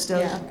Just move. stand still?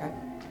 Yeah. Okay.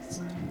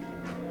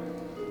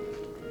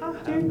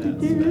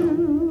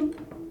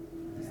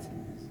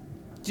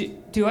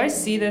 Do I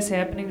see this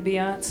happening to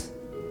Beyonce?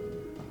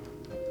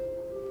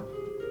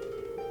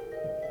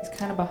 He's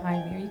kind of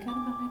behind me. Are you kind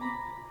of behind me?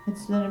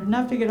 It's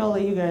enough to get all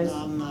of you guys.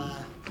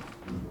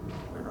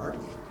 Where are you?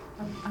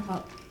 I'm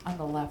up on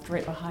the left,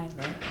 right behind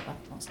the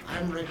leftmost.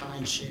 I'm right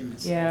behind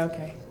Seamus. Yeah,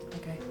 okay.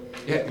 Okay.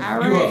 Yeah,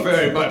 All you right. are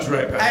very much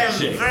right I behind am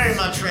Shane. very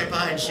much right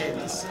behind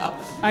Seamus.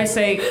 I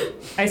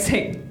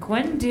say,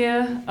 Gwen,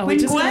 dear, are we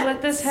just gonna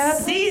let this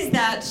happen? Sees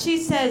that, she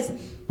says,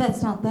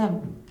 "That's not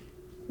them."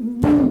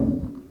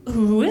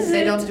 Who is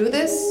They it? don't do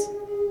this?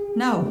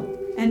 No,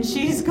 and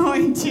she's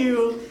going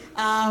to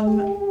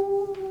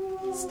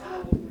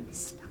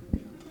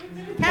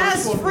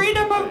cast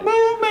freedom of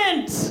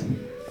movement.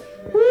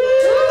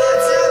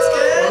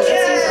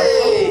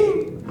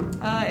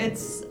 It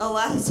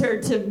allows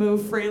her to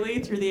move freely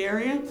through the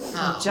area.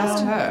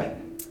 Just her.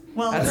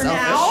 Well, That's for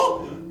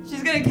now,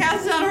 she's gonna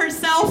cast it on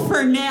herself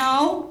for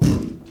now.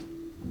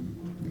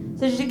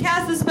 So she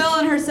casts the spell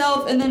on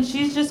herself, and then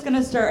she's just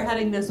gonna start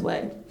heading this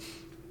way.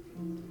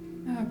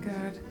 Oh,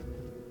 God.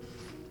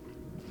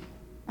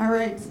 All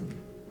right.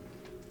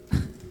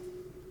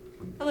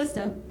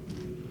 Callista.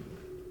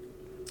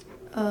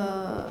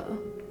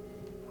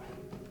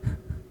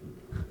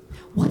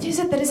 What is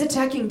it that is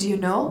attacking? Do you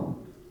know?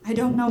 I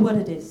don't know what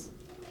it is.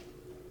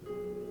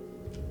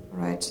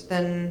 Right,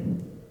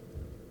 then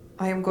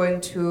I am going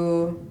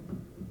to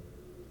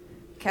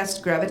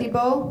cast Gravity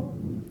Bow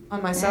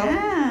on myself.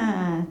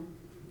 Ah.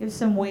 Give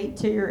some weight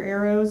to your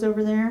arrows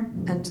over there.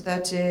 And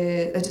that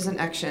is an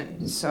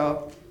action,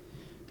 so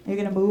Are you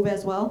gonna move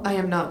as well? I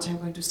am not. I'm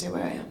going to stay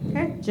where I am.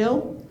 Okay,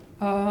 Jill.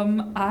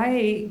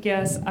 I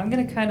guess I'm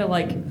gonna kind of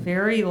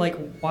very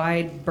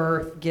wide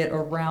berth get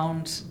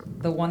around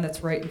the one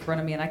that's right in front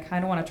of me, and I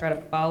kind of want to try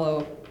to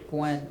follow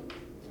Gwen.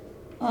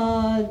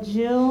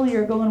 Jill,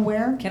 you're going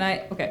where? Can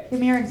I? Okay. Give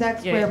me your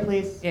exact Yeah, square, yeah.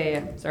 please.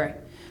 Yeah. Sorry.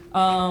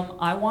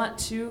 I want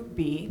to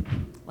be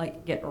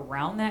get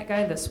around that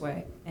guy this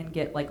way and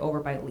get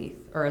over by Leith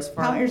or as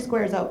far. Count your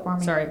squares out for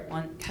me. Sorry,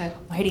 one. God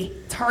almighty,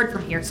 it's hard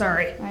from here.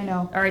 Sorry. I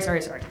know. All right, sorry.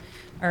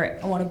 All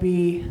right, I want to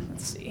be.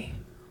 Let's see.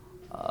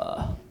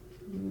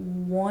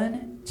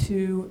 1,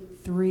 2,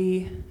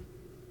 3.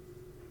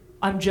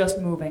 I'm just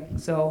moving,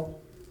 so.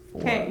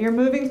 4. Okay, you're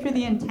moving through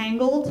the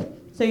entangled,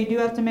 so you do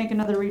have to make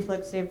another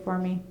reflex save for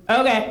me.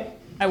 Okay,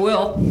 I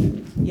will.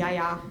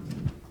 Yeah.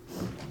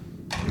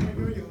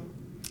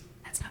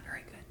 That's not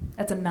very good.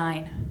 That's a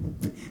 9.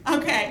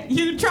 Okay,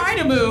 you try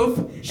to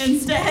move.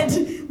 Instead,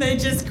 they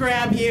just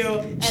grab you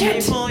and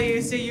Shit. they pull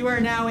you, so you are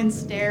now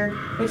ensnared,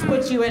 which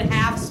puts you at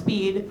half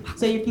speed.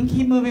 So you can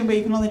keep moving, but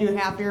you can only do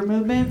half your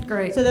movement.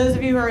 Great. So those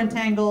of you who are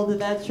entangled,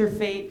 that's your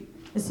fate.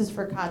 This is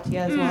for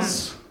Katya as well.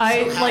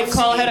 I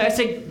call ahead. I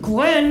say,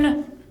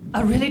 Gwen,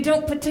 I really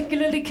don't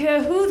particularly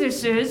care who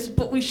this is,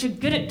 but we should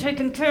get it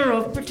taken care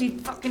of pretty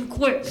fucking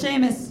quick.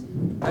 Seamus.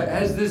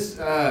 Has this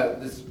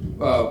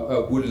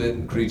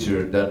woodland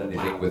creature done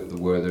anything with the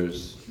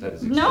Werthers? That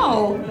is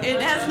No,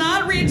 it has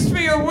not reached for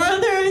your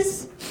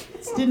Werthers.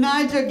 It's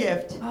denied your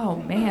gift. Oh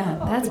man,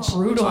 that's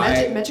brutal.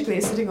 Magically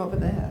is sitting over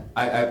there.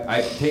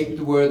 I take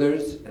the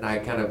Werthers and I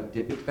kind of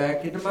dip it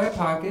back into my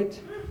pocket,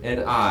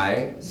 and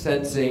I,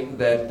 sensing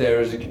that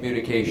there is a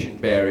communication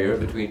barrier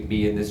between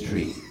me and this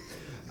tree,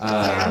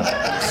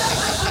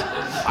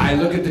 I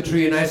look at the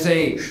tree and I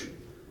say,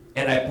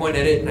 and I point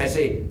at it and I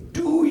say,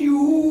 do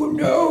you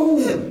know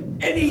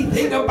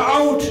anything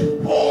about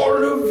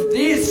all of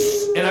this?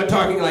 And I'm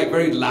talking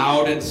very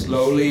loud and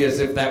slowly as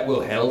if that will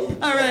help.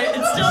 All right,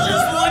 it's still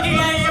just looking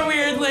at you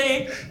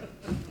weirdly.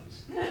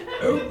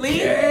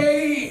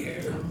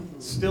 Okay.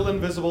 Still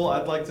invisible,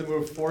 I'd like to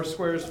move 4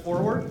 squares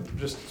forward,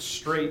 just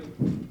straight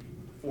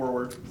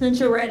forward. Since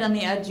you're right on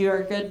the edge, you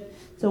are good.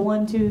 So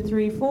 1, 2,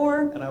 3,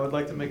 4. And I would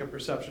like to make a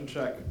perception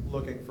check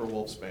looking for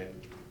Wolfsbane.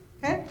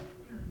 Okay.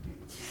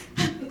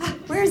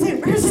 Where is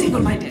it? Where is it?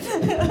 Single-minded.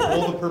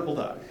 Roll the purple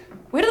die.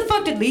 Where the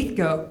fuck did Leith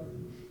go?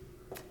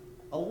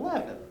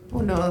 11.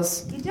 Who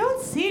knows? You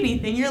don't see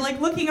anything. You're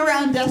looking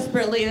around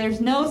desperately.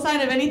 There's no sign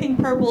of anything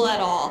purple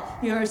at all.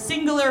 You're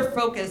singular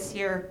focus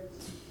here.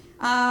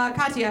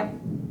 Katya.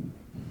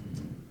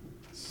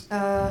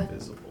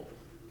 Visible.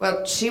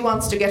 Well, she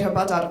wants to get her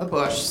butt out of the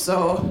bush,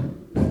 so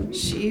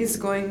she's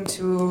going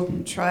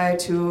to try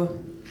to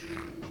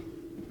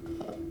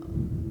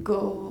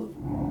go.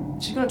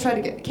 She's going to try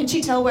to get. Can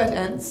she tell where it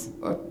ends?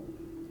 Or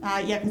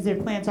Yeah, because their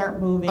plants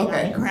aren't moving on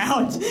Okay. the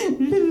ground.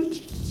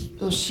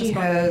 well, she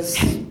has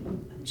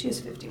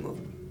 50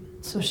 movement.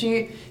 So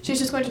she's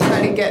just going to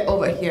try to get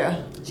over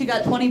here. She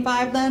got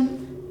 25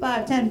 then?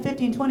 5, 10,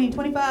 15, 20,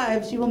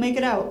 25. She will make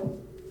it out.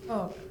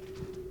 Oh.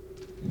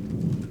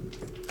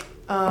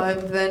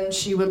 Then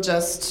she will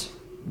just.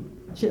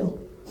 Chill.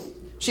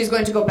 She's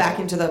going to go back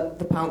into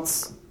the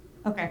pounce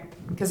Okay.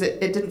 because it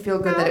didn't feel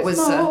good that it was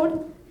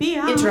Be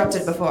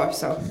interrupted before.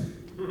 So.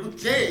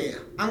 Okay,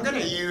 I'm gonna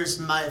use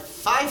my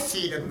 5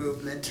 feet of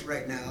movement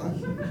right now.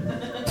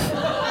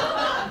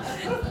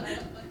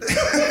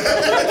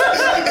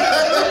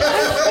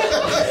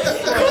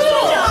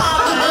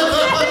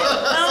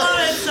 I love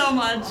it so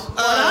much. What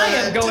I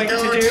am going to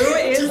do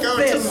is to go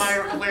this. to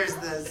my where's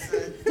this?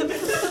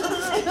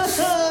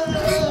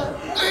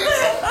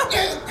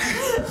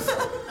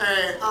 All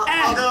right,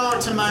 I'll go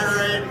to my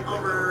right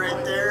over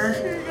right there.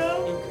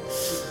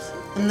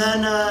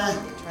 then I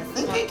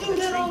think I can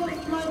get all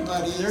of my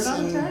buddies. They're not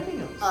and,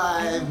 attacking us.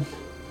 I'm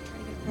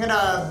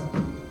gonna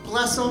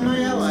bless all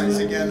my allies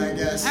again, I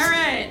guess. All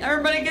right,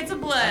 everybody gets a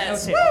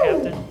bless. Okay,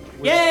 Captain.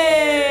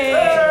 Yay!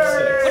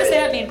 What does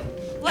that mean?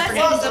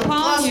 Blessings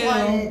upon Plus you.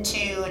 1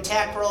 to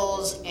attack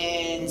rolls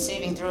and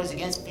saving throws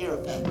against fear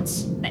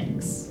effects.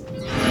 Thanks.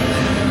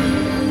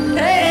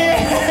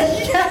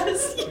 Hey!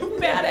 Yes, you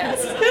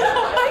badass.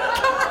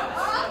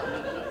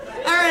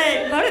 All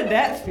right, How did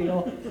that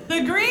feel?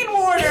 the Green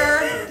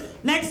Warder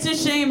next to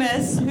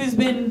Seamus, who's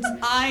been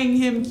eyeing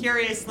him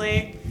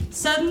curiously,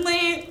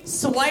 suddenly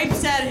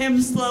swipes at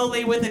him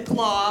slowly with a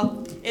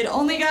claw. It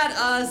only got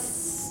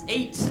us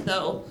 8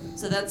 though,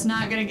 so that's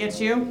not gonna get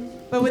you.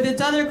 But with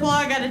its other claw,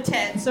 I got a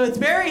 10, so it's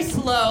very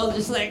slow,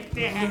 just like.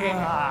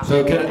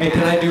 So can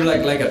I do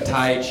like a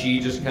Tai Chi,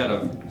 just kind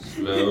of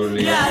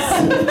slowly?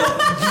 Yes.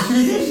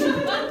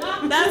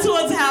 That's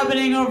what's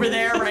happening over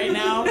there right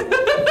now.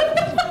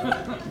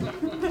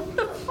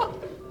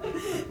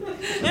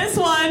 This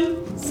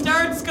one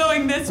starts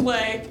going this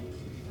way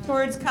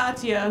towards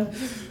Katya.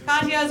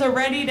 Katya has a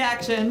readied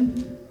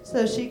action,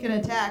 so she can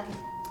attack.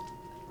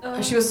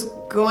 She was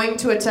going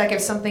to attack if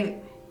something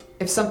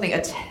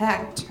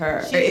attacked her. Or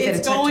if it It's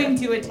attacked going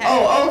her. to attack.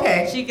 Oh,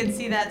 okay. She can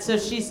see that, so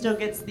she still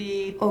gets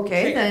the.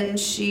 Okay, trigger. then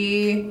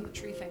Tree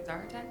things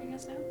are attacking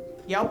us now?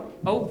 Yep.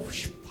 Oh,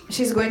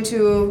 she's going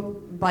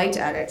to bite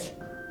at it.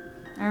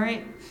 All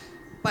right.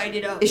 Bite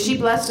it up. Is she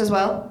blessed as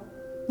well?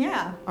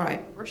 Yeah. All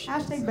right.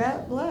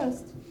 Hashtag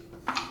blessed.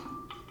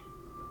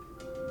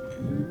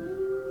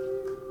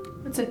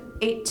 It's an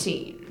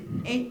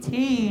 18.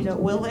 18.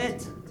 Will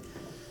it?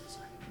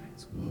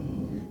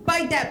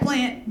 Bite that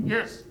plant.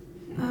 yes.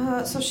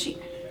 So she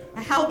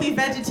A healthy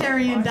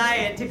vegetarian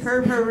diet to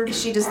curb her.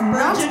 she does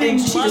not burgeoning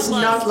she does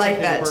bloodlust. not like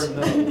that. Burn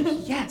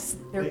those. Yes.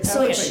 They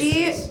So have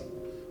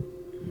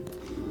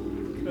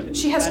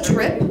she has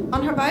trip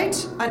on her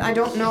bite. I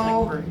don't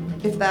know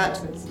if that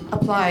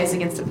applies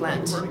against a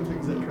plant. burning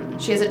things that try to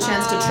She has a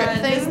chance to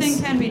trip This thing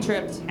things. can be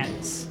tripped.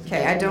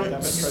 Okay, I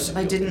didn't. So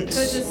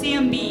it's a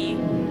CMB.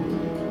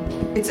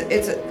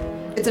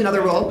 It's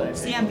another roll.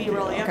 CMB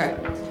roll, yeah. Okay.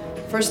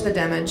 First the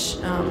damage.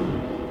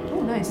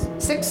 Oh, nice.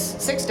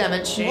 Six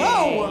damage.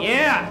 Whoa!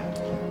 Yeah.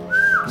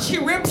 She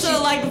rips a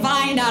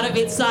vine out of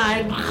its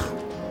side.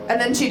 And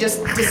then she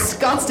just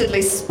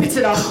disgustedly spits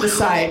it off the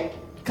side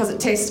because it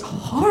tastes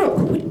horrible.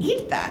 Who would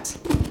eat that?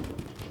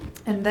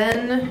 And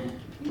then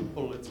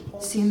bullets.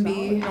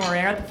 CMB. Don't worry,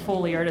 I got the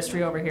Foley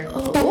artistry over here.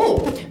 Oh,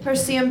 her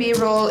CMB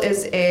roll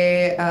is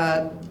a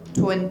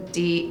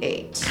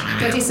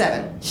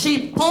 27.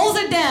 She pulls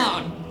it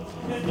down.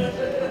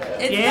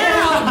 It's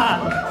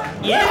down.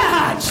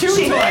 Yeah! Chew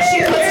She toy!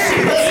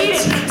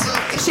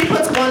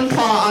 puts one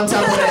paw on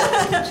top of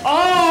it.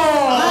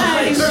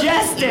 Oh!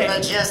 Majestic!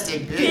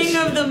 Majestic bitch. King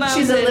of the mountain.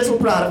 She's a little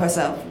proud of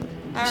herself.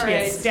 All Should be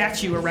a right.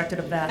 statue erected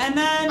of that. And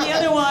then the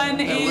other one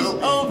A is little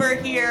bit. over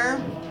here.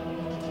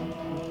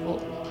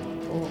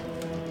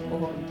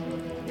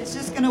 It's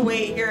just gonna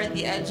wait here at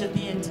the edge of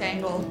the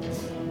entangle.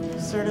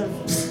 Sort of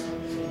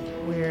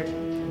Weird.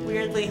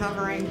 weirdly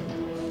hovering.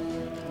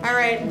 All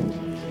right.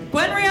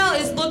 Gwenriel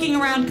is looking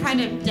around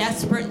kind of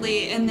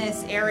desperately in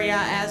this area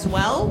as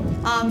well.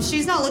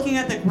 She's not looking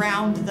at the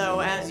ground though,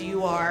 as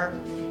you are.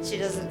 She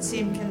doesn't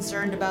seem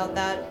concerned about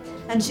that.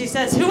 And she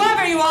says,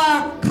 "Whoever you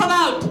are, come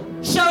out!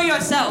 Show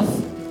yourself!"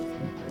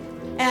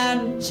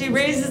 And she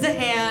raises a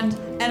hand,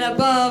 and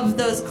above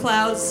those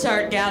clouds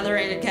start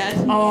gathering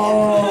again.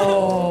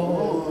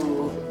 Oh.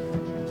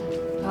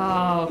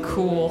 Oh,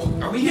 cool.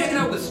 Are we hanging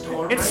out with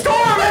Storm? It's right? Storm!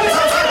 I was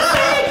just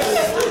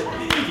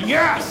gonna say!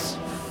 Yes!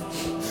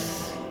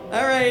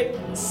 All right.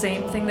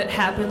 Same thing that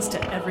happens to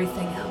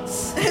everything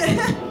else.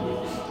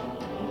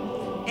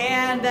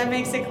 And that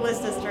makes it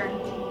Callista's turn.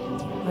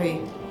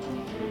 Wait.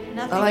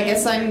 Nothing Well, I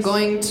guess I'm answers.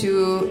 going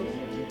to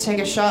take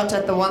a shot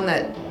at the one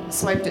that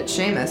swiped at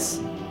Seamus.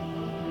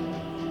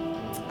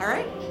 All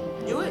right.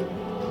 Do it.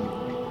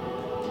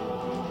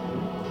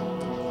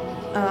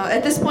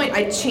 At this point,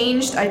 I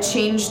changed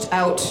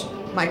out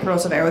my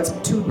corrosive arrow. It's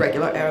 2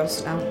 regular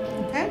arrows now.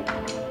 Okay.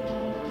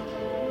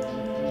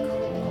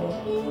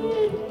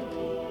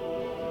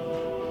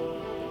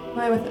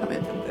 I'm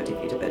within 30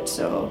 feet of it,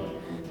 so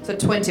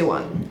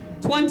 21.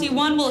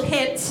 21 will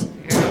hit.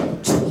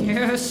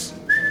 Yes.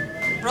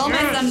 Roll me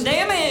some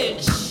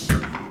damage.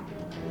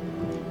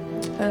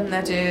 And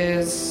that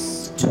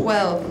is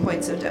 12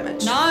 points of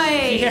damage.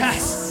 Nice.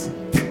 Yes.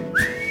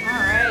 All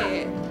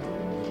right.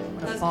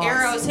 Those boss.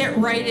 arrows hit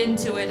right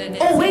into it, and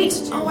Oh wait!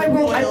 Oh,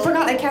 I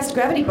forgot. I cast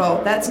gravity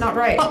bow. That's not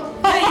right.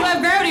 Hey, you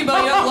have gravity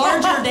bow. You have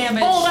larger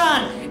damage. Hold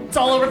on. It's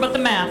all over but the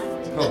math.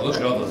 Oh, look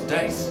at all those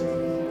dice.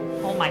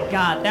 Oh my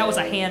god, that was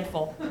a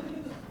handful.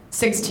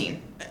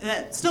 16.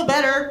 That's still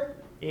better.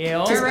 Yeah.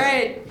 All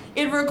right.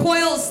 It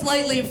recoils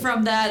slightly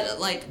from that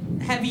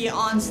heavy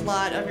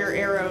onslaught of your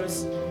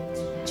arrows.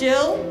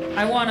 Jill,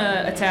 I want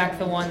to attack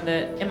the one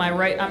that. Am I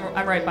right?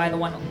 I'm right by the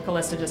one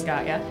Callista just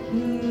got. Yeah.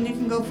 you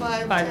can go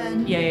 5, 5.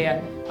 10. Yeah.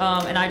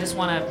 And I just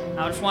want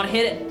to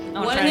hit it. I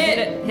want Wanna to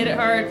hit? hit it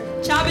hard.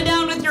 Chop it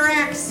down with your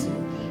axe.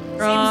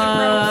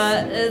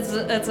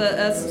 It's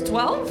a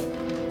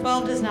 12?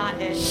 12 does not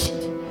hit.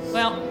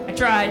 Well, I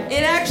tried.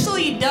 It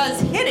actually does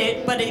hit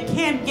it, but it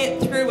can't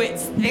get through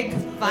its thick,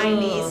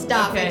 viney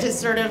stuff. okay. It just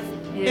sort of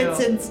hits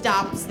and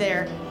stops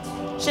there.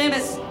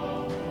 Seamus.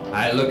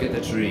 I look at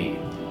the tree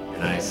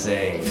and I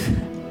say,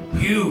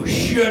 "You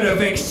should have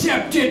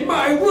accepted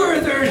my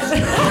Werthers."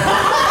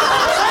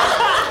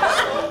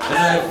 And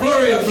I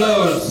flurry of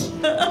blows.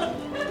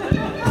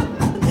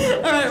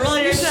 All right, roll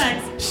your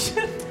attacks.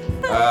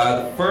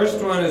 The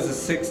first one is a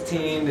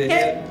 16 to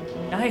hit.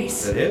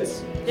 Nice. That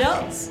hits.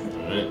 Yep.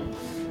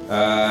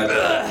 And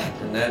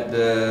that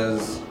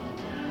does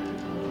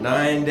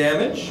 9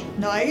 damage.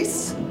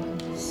 Nice.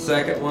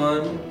 Second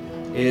one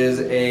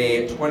is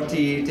a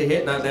 20 to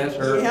hit, not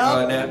natural.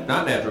 Yep.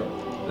 Not natural.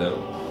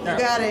 No. You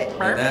got it.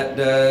 And that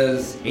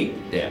does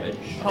 8 damage.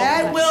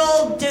 That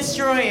will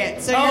destroy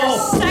it. So your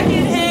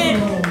second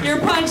hit, your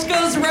punch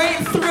goes right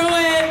through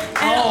it,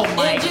 and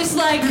it just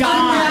like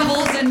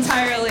unravels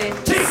entirely.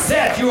 Take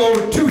that, you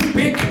old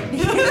toothpick!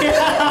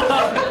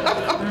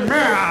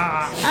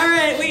 All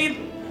right, Lee.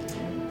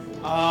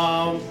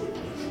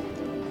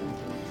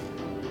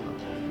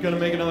 Gonna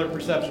make another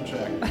perception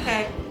check.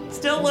 Okay.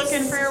 Still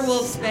looking for your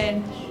wolf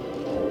spin.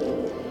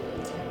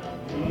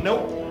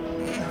 Nope.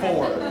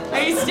 4.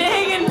 Are you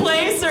staying in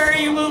place or are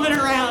you moving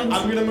around?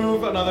 I'm gonna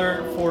move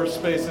another 4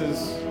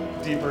 spaces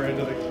deeper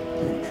into the.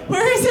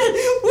 Where is it?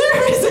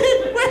 Where is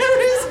it?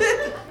 Where is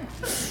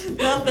it?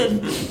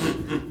 Nothing.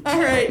 All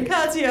right,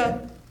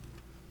 Katya.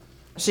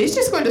 She's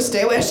just going to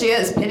stay where she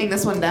is, pinning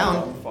this one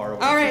down. Far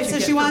away. All right, so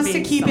get she for wants to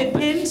being keep it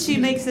selfish? pinned. She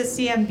makes a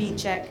CMB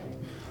check.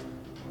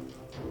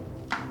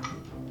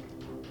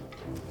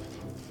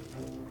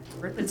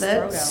 Rip its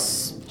throat out.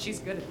 That's She's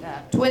good at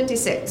that.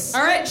 26.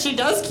 All right, she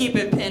does keep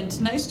it pinned.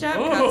 Nice job,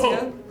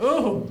 Katya.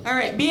 Oh. All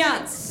right,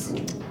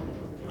 Beyonce.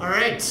 All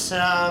right,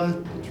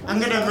 I'm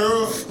gonna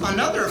move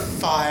another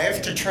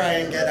 5 to try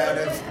and get out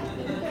of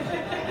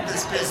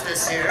this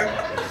business here.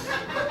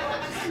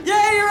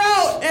 Yeah, you're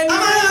out. And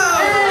I'm you're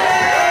out!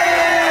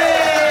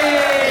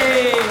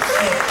 Yay!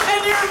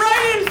 And you're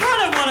right in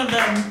front of one of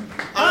them.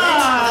 All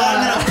right, I'm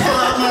gonna pull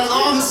out my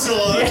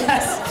longsword.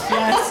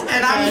 Yes.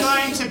 And I'm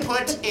going to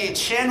put a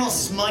channel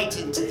smite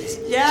into this.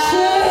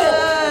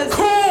 Yes.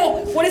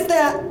 Cool. What is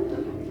that?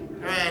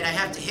 Alright, I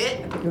have to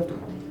hit.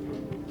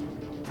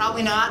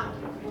 Probably not.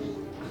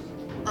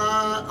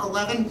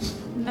 11.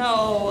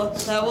 No,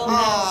 that will miss.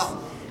 Aw.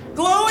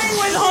 Glowing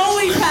with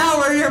holy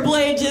power, your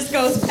blade just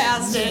goes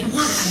past it.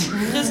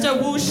 Just a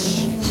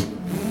whoosh.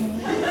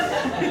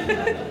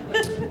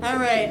 All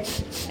right,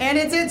 and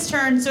it's its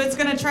turn, so it's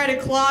gonna try to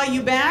claw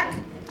you back.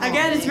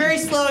 Again, it's very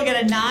slow. I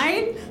get a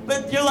 9,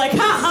 but you're like,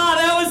 haha,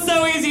 that was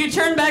so easy. You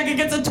turn back, it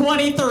gets a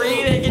 23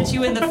 to get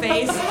you in the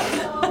face.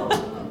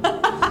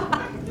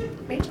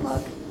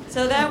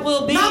 So that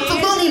will be Not the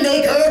money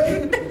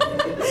maker!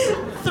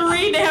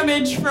 3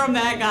 damage from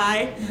that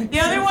guy. The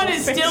other one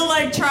is still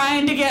like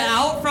trying to get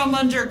out from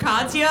under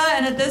Katya,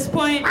 and at this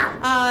point,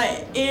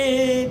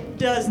 it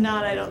does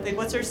not, I don't think.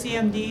 What's her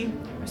CMD?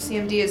 Her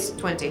CMD is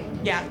 20.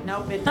 Yeah,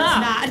 nope, it does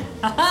not.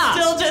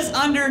 Still just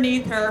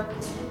underneath her.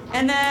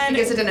 And He then,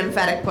 gives it an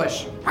emphatic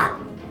push.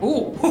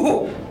 Ooh.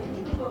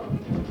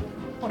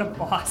 What a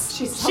boss.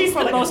 She's the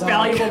like a most dog.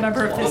 valuable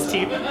member of this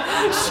team.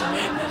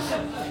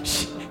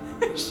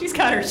 She's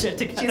got her shit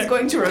together. She's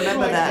going to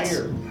remember that.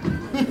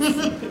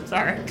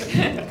 Sorry.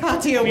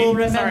 Katya will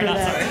remember sorry, not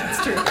that. sorry.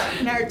 It's true.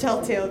 In our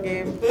Telltale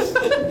game.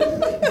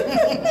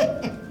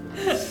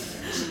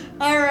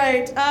 All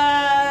right.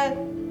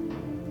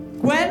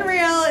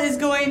 Gwenriel is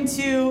going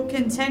to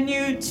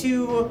continue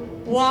to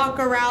walk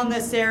around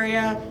this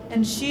area,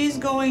 and she's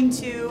going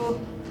to.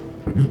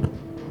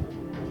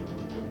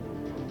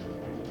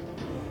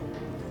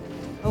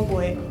 Oh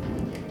boy.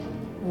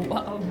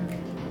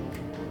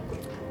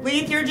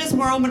 Leith, you're just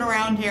roaming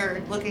around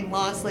here looking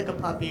lost like a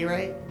puppy,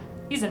 right?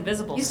 He's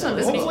invisible. He's so- still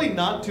invisible. Hopefully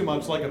not too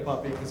much like a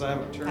puppy because I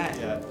haven't turned Okay.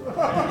 yet. But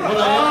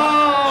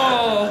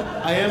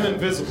Oh. I am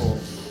invisible.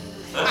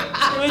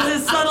 It was a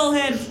subtle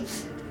hint.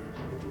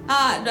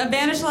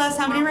 Vanish lasts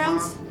how many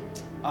rounds?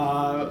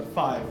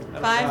 5. And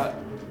I've 5? got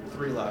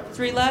 3 left.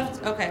 3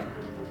 left? Okay.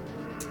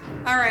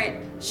 Alright.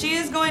 She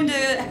is going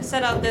to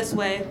set out this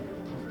way.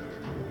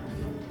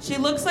 She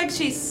looks like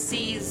she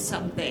sees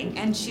something,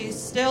 and she's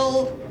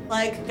still,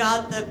 like,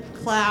 got the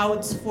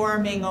clouds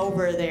forming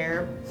over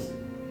there.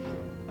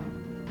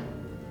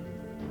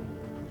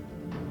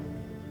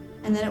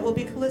 And then it will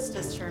be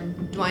Callista's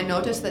turn. Do I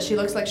notice that she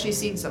looks like she's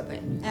seen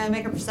something?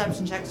 Make a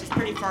perception check. She's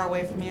pretty far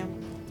away from you.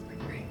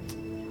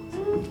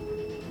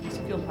 Does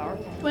it feel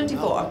powerful?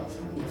 24.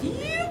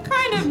 You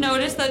kind of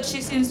notice that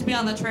she seems to be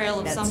on the trail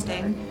of That's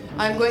something.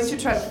 I'm going to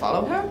try to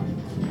follow her.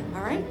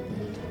 Alright.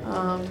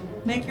 Um,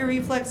 Make your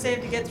reflex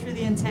save to get through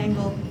the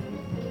entangle.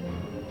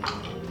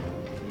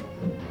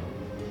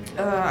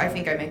 I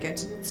think I make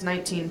it. It's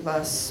 19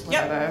 plus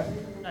Yep. whatever.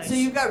 Nice. So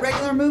you've got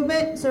regular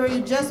movement, so are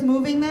you just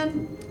moving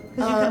then?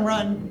 Because you can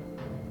run.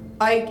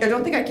 I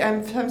don't think I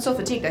can. I'm so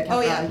fatigued I can't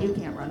Oh yeah, run. you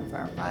can't run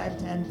far. 5,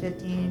 10,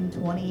 15,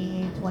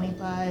 20,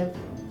 25.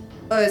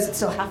 Is it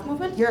still half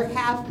movement? You're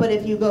half, but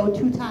if you go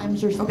 2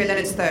 times, you're Okay, then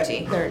it's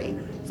 30. 30.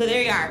 So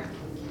there you are.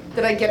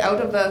 Did I get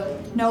out of the...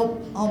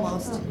 Nope,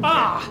 almost.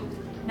 Ah!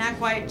 Not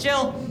quite.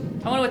 Jill.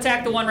 I want to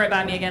attack the one right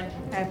by me again.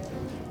 Okay.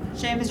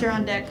 Seamus, you're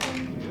on deck.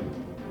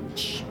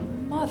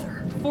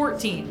 Mother.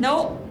 14.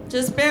 Nope,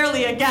 just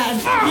barely again.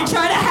 You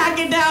try to hack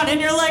it down, and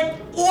you're like,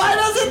 why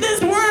doesn't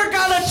this work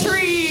on a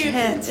tree?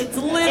 It's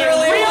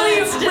literally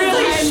really, what it's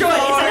really designed short.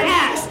 It's for. an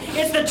axe.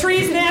 It's the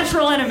tree's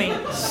natural enemy.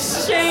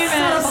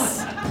 Seamus.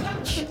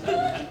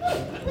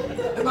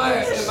 Am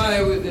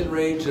I within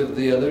range of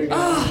the other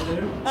guy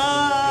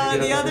there?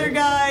 The other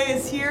guy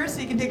is here, so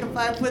you can take a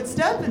 5-foot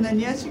step, and then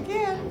yes, you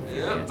can.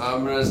 Yeah,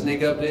 I'm gonna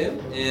sneak up to him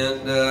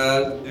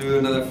and do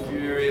another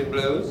fury of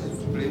blows,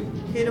 please.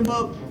 Hit him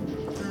up.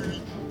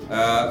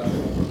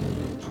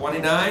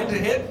 29 to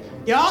hit.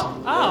 Yup.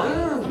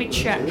 Oh, let me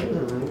check.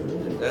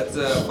 That's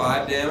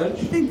 5 damage.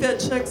 I think that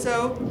checks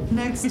out.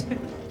 Next.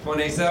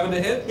 27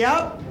 to hit.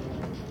 Yep.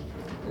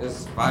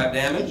 Is 5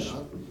 damage.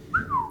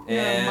 You're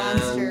a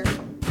monster.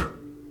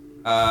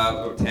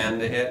 10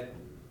 to hit.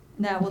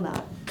 No, will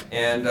not.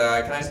 And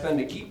can I spend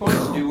a key point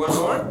to do one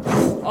more?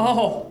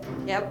 Oh.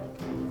 Yep.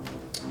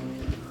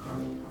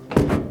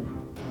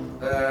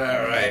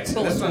 Alright,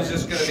 so this one's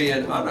just gonna be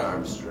an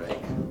unarmed strike.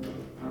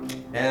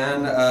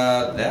 And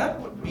that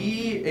would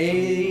be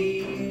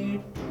a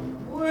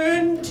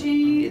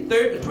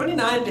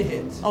 29 to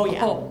hit. Oh,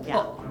 yeah. Oh.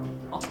 Yeah.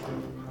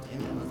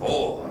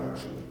 4.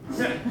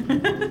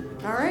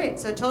 All right,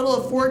 so total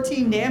of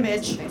 14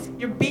 damage.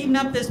 You're beating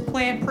up this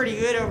plant pretty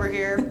good over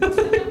here.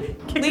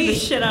 Kicking the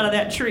shit out of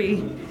that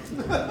tree.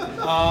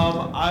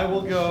 I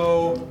will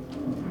go.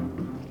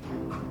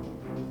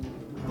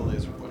 The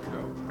laser pointer go.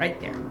 Right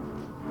there.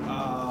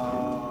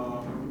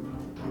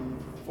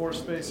 4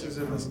 spaces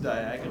in this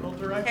diagonal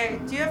direction. Okay,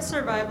 do you have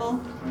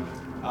survival?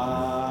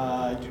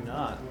 I do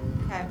not.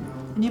 Okay.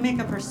 Can you make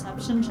a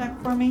perception check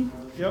for me?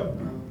 Yep.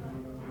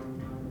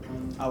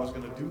 I was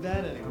gonna do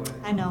that anyway.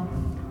 I know.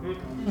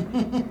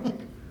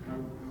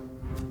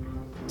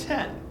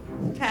 10.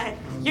 Okay.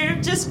 You're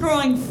just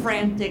growing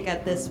frantic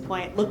at this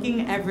point,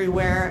 looking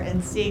everywhere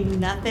and seeing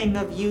nothing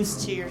of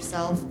use to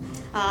yourself,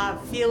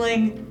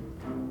 feeling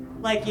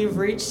like you've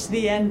reached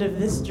the end of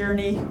this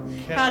journey.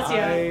 Can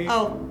Katya. I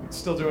Oh,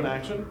 still do an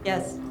action?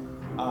 yes.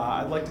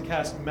 I'd like to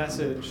cast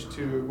message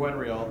to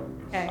Gwenriel.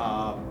 Okay.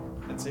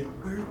 And say,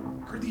 where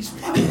are these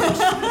flowers?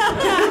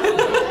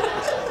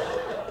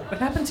 What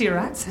happened to your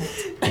accent?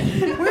 Where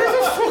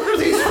the fuck are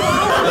these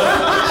flowers?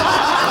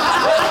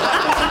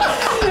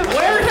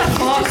 Where the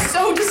fuck?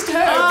 So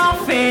disturbed.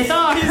 Oh, Faith.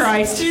 Oh,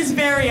 Christ. She's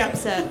very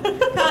upset.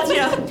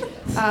 Katya.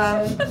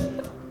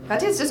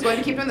 Katya's just going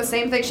to keep doing the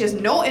same thing. She has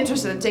no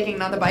interest in taking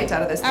another bite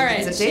out of this thing All right.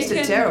 because it She tasted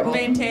can terrible.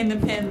 maintain the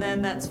pin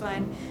then, that's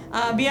fine.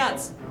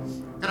 Beats.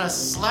 I'm gonna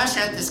slash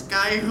at this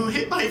guy who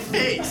hit my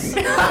face.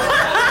 I'm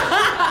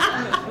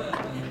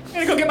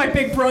gonna go get my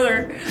big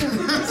brother.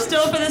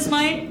 Still for this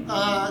might?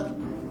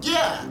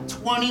 Yeah,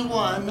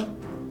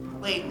 21.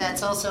 Wait,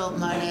 that's also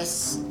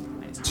minus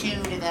 2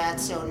 to that,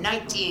 so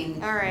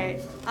 19. All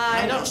right.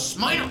 I'm gonna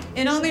smite him.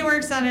 It only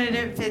works on it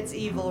if it's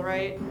evil,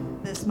 right?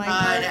 This might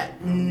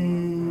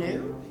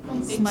No. I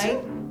don't think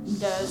Smite so.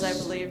 does, I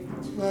believe.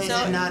 Well, is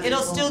So it not it'll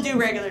evil? still do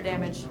regular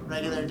damage.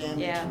 Regular damage?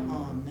 Yeah.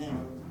 Oh,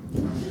 man.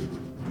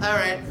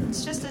 Alright.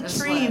 It's just a Just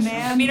tree, slash.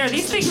 man. I mean, are Just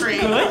these a things tree.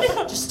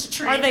 good? Just a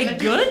tree. Are they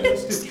good?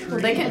 Well,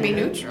 they can be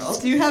neutral.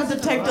 Do you have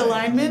detect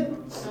alignment?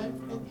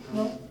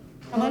 No.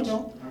 How much?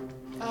 No.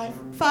 5.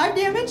 5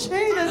 damage?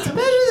 Hey, that's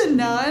better than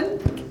none.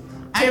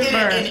 I hit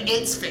Timber. it in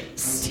its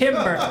face.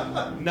 Timber.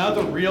 Now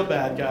the real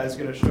bad guy's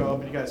gonna show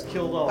up and you guys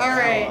killed all All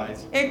right.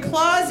 allies. It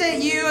claws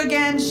at you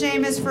again,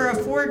 Seamus, for a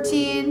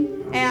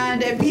 14,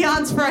 and it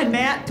Beyond's for a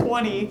nat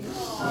 20.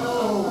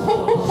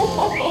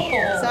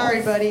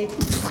 Sorry, buddy.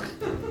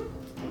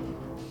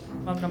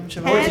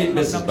 14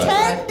 misses by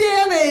 10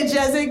 damage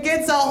as it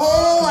gets a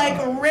whole, like,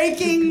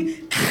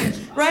 raking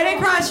right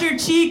across your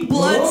cheek.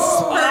 Blood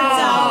spurts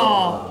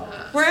out.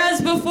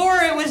 Whereas before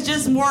it was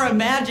just more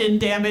imagined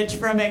damage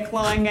from it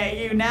clawing at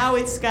you. Now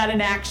it's got an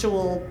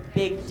actual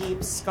big,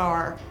 deep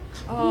scar.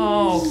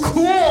 Oh,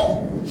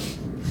 cool.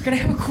 You're gonna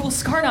have a cool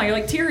scar now. You're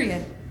like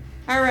Tyrion.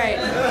 All right.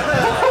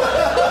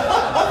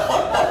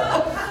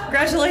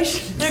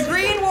 Congratulations. The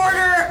Green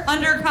Warder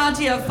under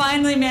Katya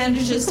finally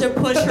manages to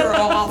push her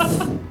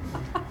off.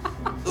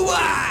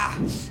 Ooh-ah!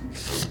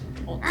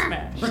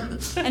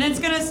 Smash. And it's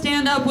gonna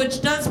stand up,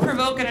 which does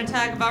provoke an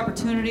attack of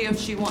opportunity if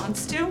she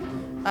wants to.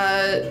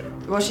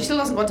 Well, she still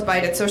doesn't want to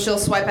bite it, so she'll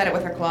swipe at it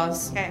with her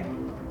claws. Okay.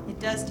 It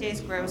does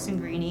taste gross and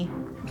greeny.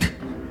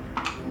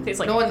 Tastes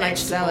like No one likes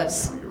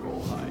salads. You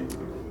roll high.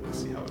 Let's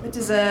see how it It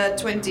is a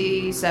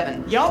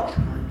 27. Yup.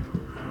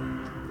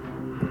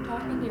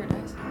 talking to your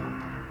dice.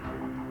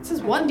 This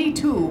is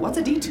 1d2. What's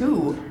a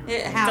d2?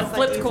 It half It's a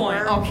flipped D4. coin.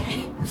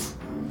 Okay.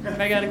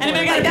 I got a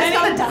Anybody got a That's penny?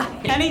 not a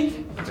die.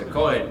 Penny? It's a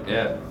coin,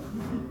 yeah.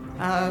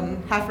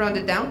 Half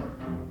rounded down.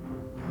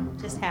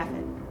 Just half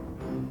it.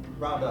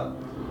 round up.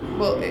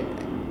 Well,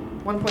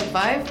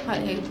 1.5?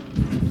 Hey.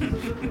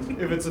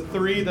 If it's a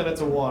 3, then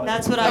it's a 1.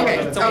 That's what I Okay,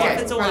 would. okay.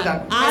 If it's a Well 1.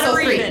 done. Odd So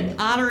or 3. even.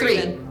 Odd or 3.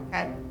 even.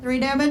 Okay. 3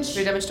 damage?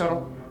 3 damage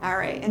total. All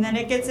right. And then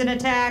it gets an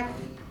attack.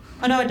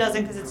 Oh, no, it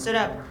doesn't because it stood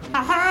up.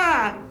 Ha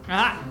ha!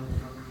 Ah.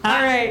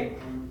 All right.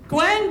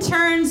 Gwen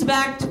turns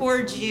back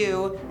towards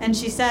you and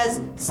she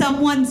says,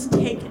 "Someone's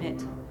taken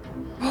it."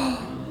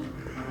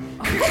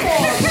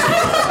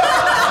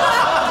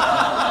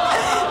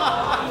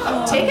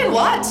 Taken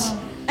what?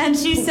 And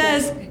she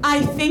says, "I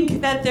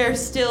think that they're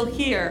still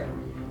here.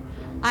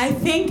 I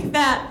think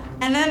that..."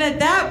 And then at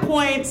that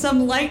point,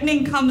 some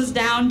lightning comes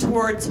down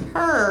towards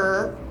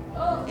her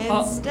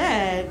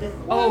instead.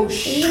 Oh,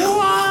 shit.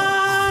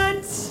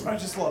 What? I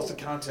just lost a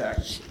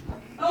contact.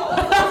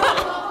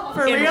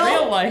 For In real?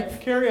 real life.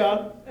 Carry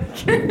on.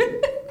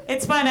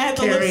 It's fine. I had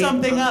to look Carry.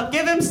 something up.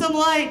 Give him some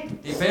light.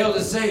 He failed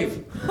to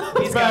save.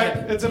 He's back.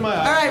 It's in my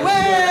eye. All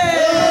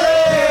right,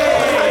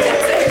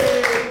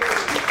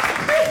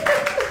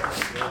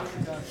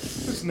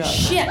 It's not.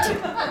 Shit.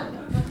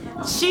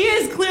 She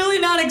is clearly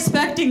not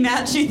expecting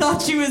that. She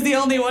thought she was the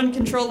only one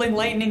controlling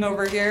lightning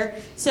over here.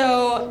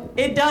 So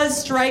it does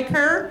strike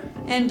her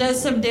and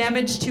does some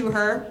damage to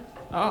her.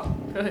 Oh,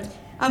 good.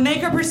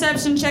 Make a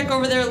perception check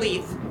over their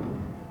leaf.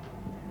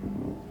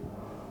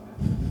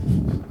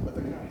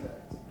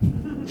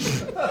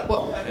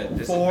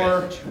 What,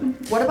 4.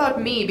 what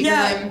about me?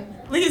 Because Yeah,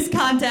 Lee's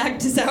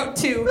contact is out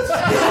too.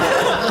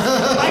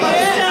 I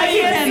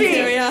can't You see.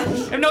 can do, yeah.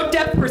 I have no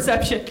depth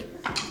perception.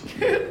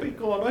 Can't be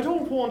gone. I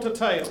don't want a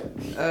tail.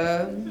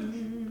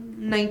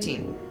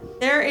 19.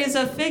 There is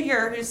a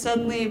figure who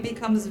suddenly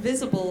becomes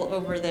visible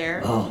over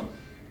there. Oh.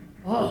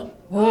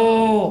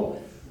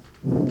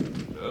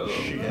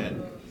 Shit.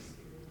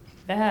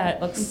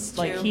 That looks It's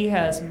like two. he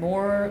has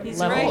more He's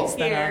levels right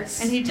than here, us.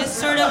 and he just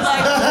sort of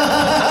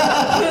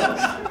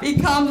like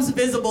becomes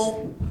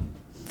visible.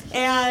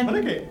 And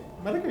Medicaid.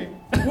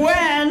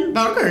 Gwen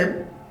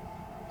Okay.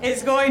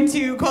 is going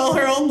to call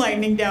her own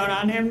lightning down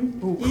on him.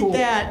 Ooh, Eat cool.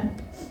 that.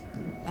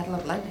 Battle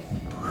of lightning.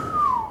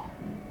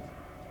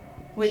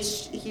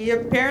 Which he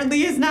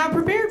apparently is not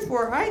prepared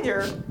for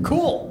either.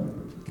 Cool.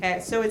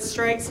 Okay, so it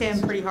strikes him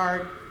pretty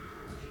hard.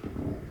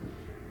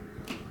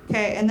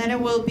 Okay, and then it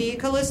will be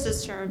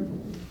Callista's turn.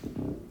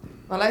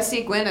 Well, I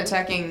see Gwen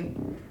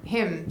attacking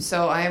him,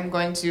 so I am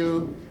going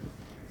to.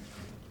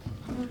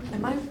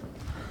 Am I?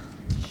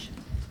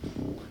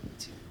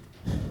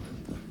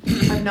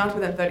 I'm not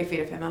within 30 feet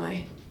of him, am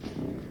I?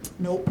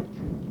 Nope.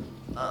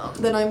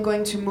 Then I'm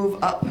going to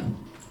move up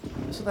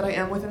so that I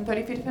am within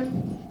 30 feet of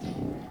him.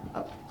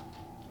 Up.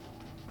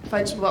 If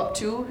I just move up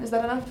 2, is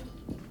that enough?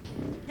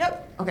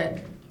 Yep.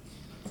 Okay.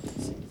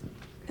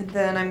 And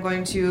then I'm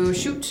going to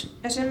shoot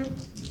at him.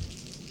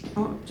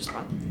 Oh, just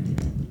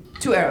one.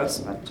 2 arrows,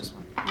 but just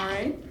one. All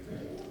right.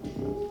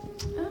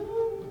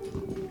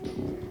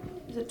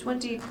 Is it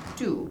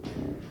 22?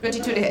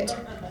 22 to hit.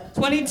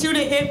 22 to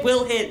hit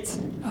will hit.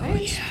 Oh,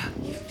 yeah.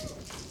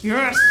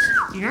 Yes.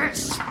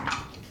 Yes.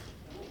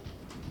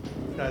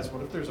 Guys,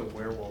 what if there's a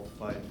werewolf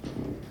fight?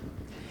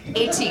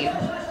 18.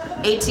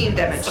 18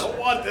 damage. I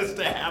want this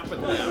to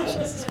happen now.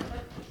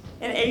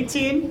 And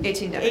 18?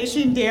 18 damage.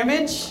 18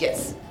 damage?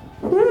 Yes.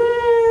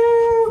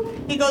 Woo!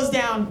 He goes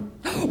down.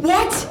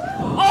 What?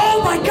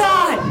 Oh my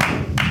god!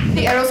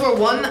 The arrows were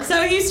one.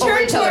 So he's over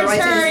turned each other, towards right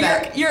to her. his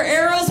back. Your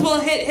arrows will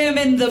hit him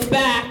in the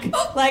back,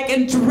 like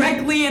and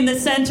directly in the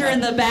center in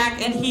the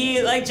back, and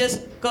he like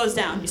just goes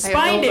down. You I spined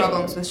have no him.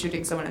 problems with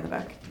shooting someone in the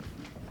back.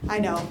 I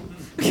know.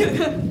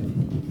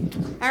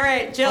 All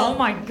right, Jill. Oh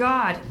my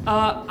god.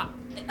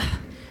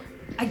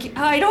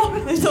 I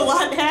don't. There's a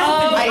lot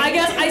happening. I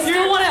guess I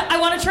still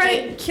want to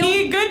try to kill.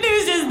 The good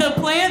news is the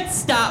plants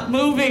stop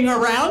moving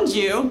around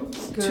you,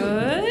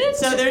 Good.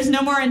 so there's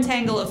no more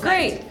entangle effect.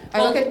 Great.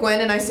 I look at Gwen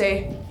and I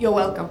say, "You're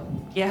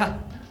welcome." Yeah.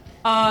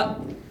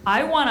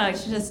 I want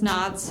She to. just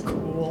nods.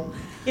 Cool.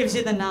 Gives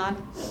you the nod.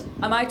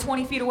 Am I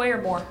 20 feet away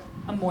or more?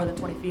 I'm more than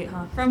 20 feet,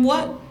 huh? From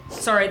what?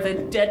 Sorry, the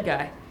dead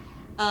guy.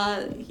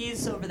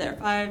 He's over there.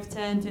 5,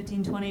 10,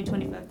 15, 20,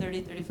 25,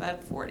 30,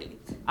 35, 40.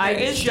 I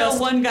There is just-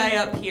 still one guy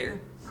up here.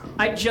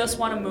 I just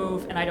want to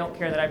move, and I don't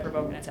care that I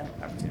provoke an attack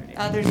of opportunity.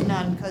 There's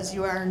none because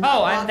you are not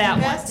Oh, I'm walking that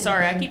one. past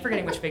Sorry, I anything. keep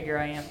forgetting which figure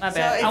I am. My So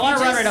bad. if I want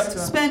you to run just right up to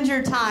him. spend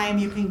your time,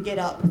 you can get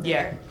up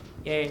Yeah.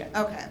 there.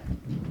 Yeah. Okay.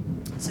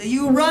 So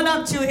you run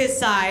up to his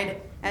side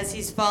as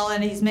he's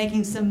fallen. He's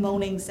making some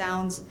moaning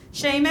sounds.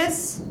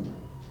 Seamus?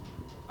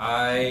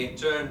 I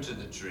turn to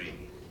the tree.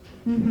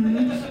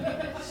 And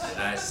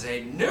I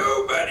say,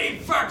 nobody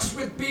fucks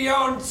with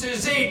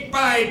Beyonce's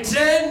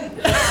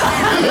 8x10!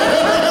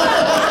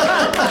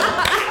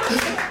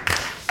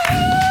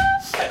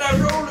 And I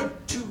roll a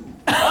 2.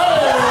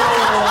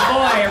 Oh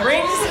boy,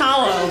 rings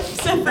hollow.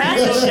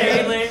 That's a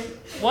shame.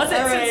 Was it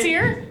All right.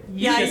 sincere?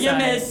 Yeah, you decide.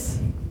 miss.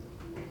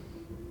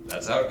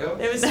 That's how it goes.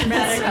 It was That's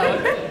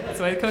dramatic. that's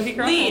the way the cookie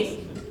crumbles.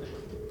 Lead.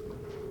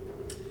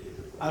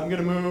 I'm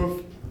gonna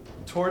move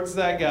towards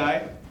that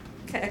guy,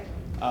 Okay.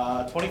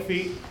 20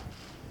 feet,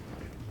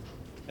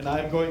 and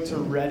I'm going to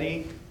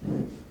ready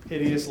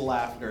hideous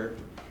laughter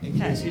in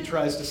case he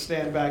tries to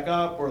stand back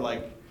up or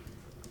like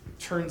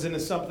turns into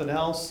something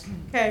else.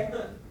 Okay.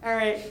 All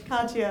right,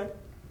 Katya.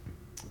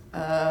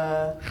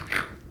 The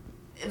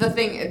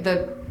thing in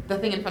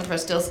front of her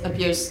still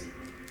appears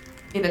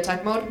in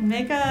attack mode.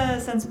 Make a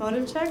sense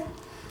motive check.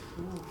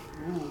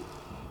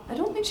 I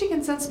don't think she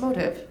can sense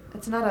motive.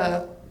 It's not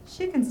a.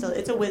 She can still.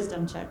 It's a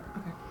wisdom check.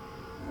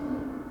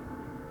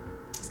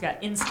 She's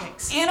got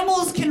instincts.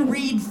 Animals can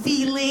read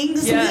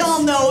feelings. Yes. We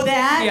all know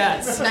that.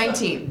 Yes.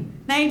 19.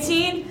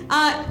 19.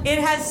 It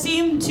has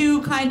seemed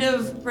to kind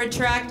of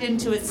retract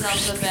into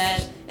itself a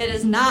bit. It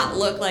does not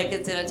look like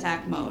it's in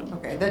attack mode.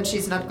 Okay, then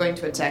she's not going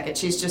to attack it.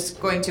 She's just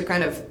going to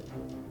kind of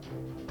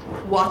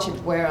watch it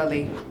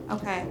warily.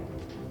 Okay.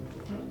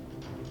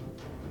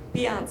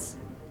 Beyonce.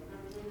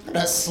 I'm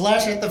gonna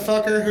slash at the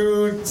fucker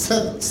who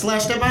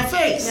slashed at my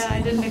face. Yeah,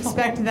 I didn't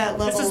expect that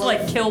level. This is of-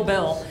 like Kill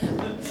Bill.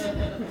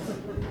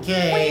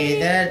 Okay,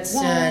 that's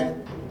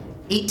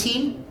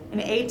 18.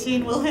 An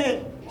 18 will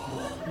hit.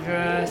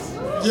 Yes.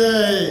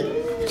 Yay!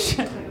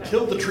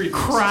 Kill the tree.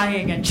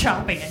 Crying and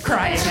chopping and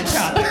crying and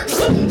chopping.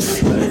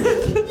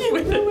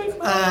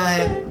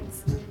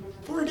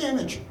 4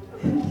 damage.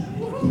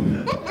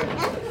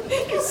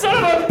 You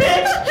son of a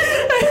bitch!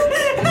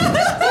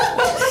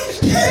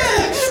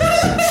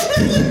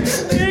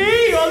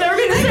 You'll never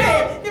be the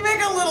same. You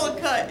make a little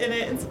cut in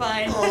it. It's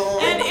fine.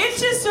 And it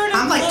just sort of.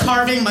 I'm like looks-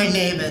 carving my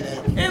name in it.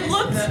 It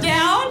looks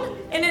down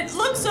and it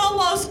looks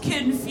almost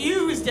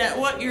confused at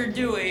what you're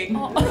doing.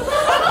 Stop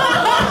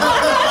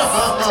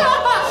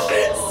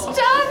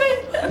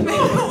it!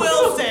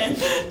 Wilson.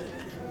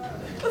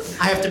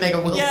 I have to make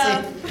a will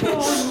Yeah. save.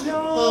 Oh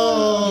no.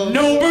 Oh.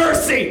 No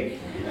mercy!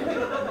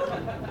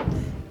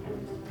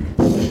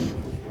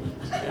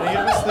 Any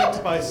of us think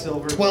to buy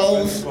silver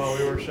 12. while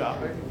we were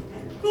shopping?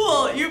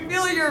 Cool. You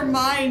feel your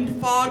mind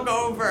fog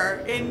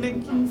over in the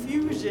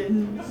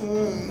confusion.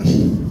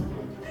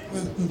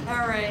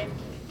 All right.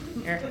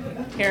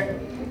 Here.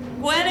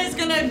 Gwen is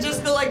gonna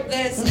just go like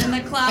this, and the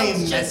I clouds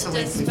am just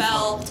mentally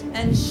dispel,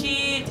 and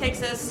she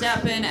takes a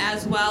step in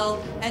as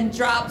well, and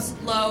drops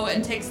low,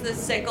 and takes the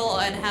sickle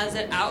and has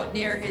it out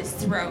near his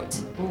throat.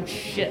 Oh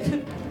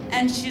shit.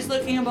 And she's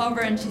looking him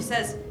over, and she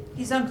says,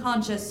 "He's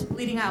unconscious,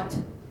 bleeding out.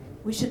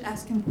 We should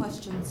ask him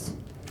questions."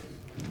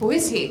 Who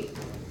is he?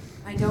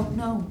 I don't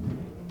know.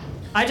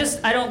 I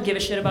don't give a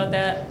shit about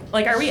that.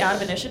 Like, are we out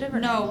of initiative or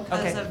No,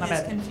 because Okay, of my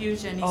his bad.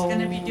 confusion. He's Oh,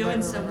 gonna be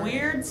doing right, some right.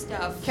 weird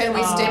stuff. Can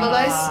we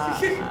stabilize?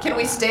 Can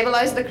we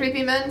stabilize the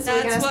creepy men so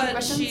we can That's ask them what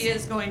questions? she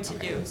is going to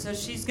do. So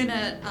she's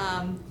gonna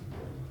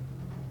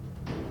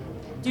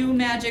do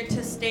magic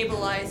to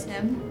stabilize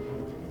him.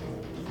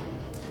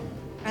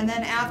 And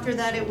then after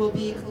that, it will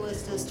be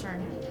Callista's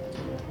turn.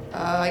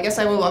 I guess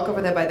I will walk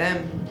over there by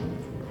them.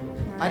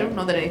 I don't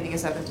know that anything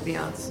has happened, to be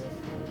honest.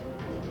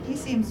 He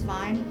seems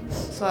fine.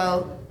 So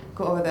I'll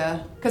go over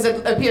there. Because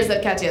it appears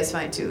that Katya is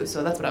fine too,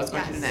 so that's what I was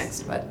going to do Yes.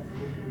 next. But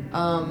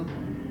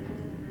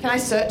can I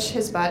search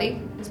his body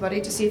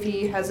to see if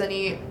he has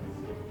any...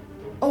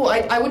 Oh,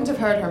 I wouldn't have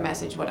heard her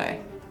message, would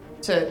I?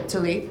 To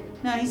leave?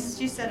 No,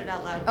 she said it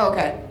out loud. Oh,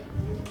 okay.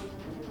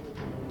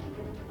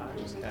 I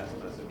just cast a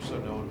message so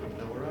no one would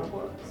know where I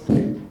was.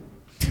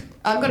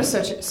 I'm going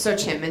to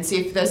search him and see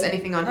if there's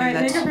anything on All him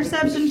right, make a that...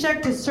 perception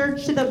check to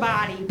search the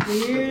body,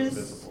 please.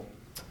 Visible.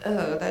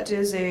 Oh, that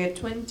is a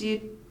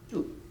 22.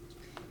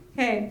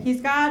 Okay,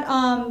 he's got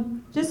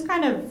just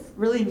kind of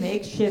really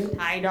makeshift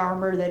hide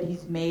armor that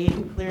he's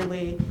made,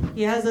 clearly.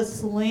 He has a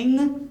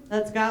sling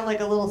that's got like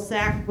a little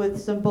sack with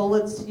some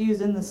bullets to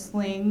use in the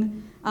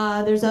sling.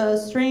 There's a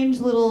strange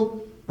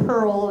little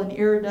pearl, an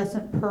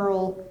iridescent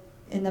pearl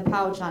in the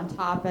pouch on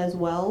top as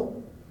well.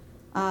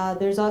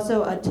 There's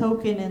also a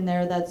token in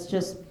there that's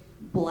just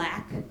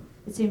black.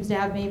 It seems to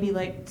have maybe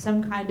like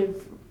some kind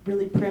of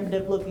really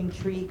primitive looking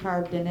tree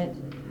carved in it.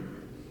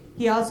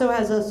 He also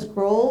has a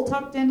scroll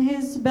tucked in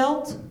his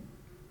belt,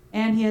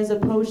 and he has a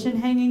potion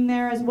hanging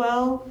there as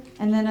well,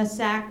 and then a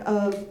sack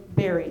of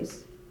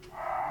berries.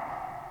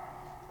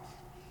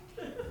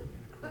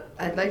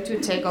 I'd like to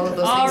take all of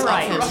those All things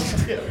right.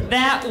 off him.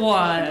 That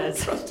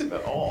was. Trust him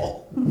at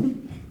all.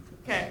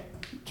 Okay.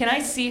 Can I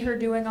see her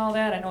doing all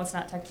that? I know it's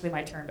not technically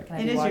my turn, but can I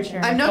It be is your watching?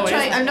 turn. I'm not Oh, it is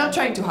trying. my I'm not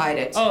turn. trying to hide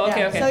it. Oh,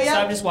 okay, Yeah. okay. So, So,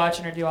 yeah. I'm just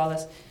watching her do all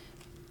this.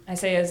 I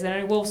say, is there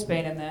any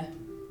wolfsbane in there?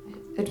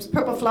 It was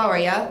purple flower,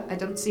 yeah. I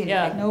don't see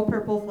anything. Yeah. No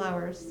purple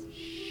flowers.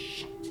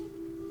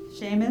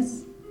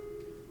 Seamus?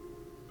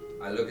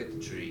 I look at the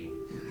tree.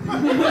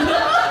 Have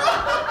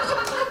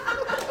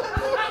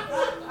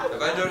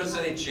I noticed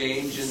any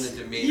change in the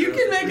demeanor? You of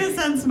can the make a tree?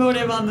 sense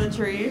motive on the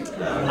tree.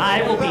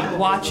 I will be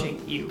watching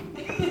you.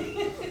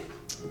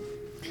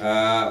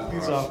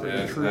 He's offering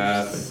the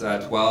truth.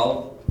 That's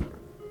 12.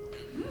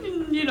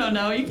 You don't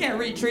know. You can't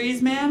read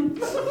trees, man.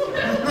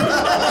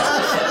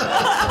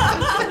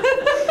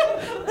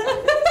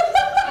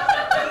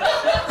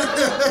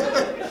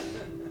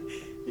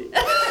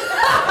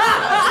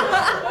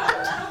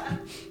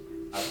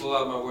 I pull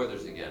out my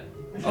withers again.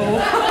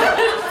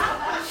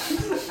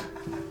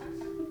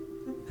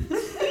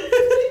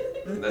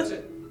 And that's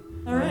it.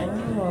 All right.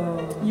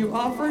 You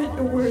offer it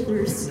to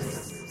Werther's.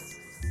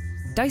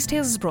 Dice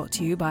Tales is brought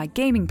to you by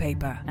Gaming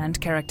Paper and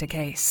Character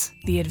Case.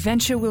 The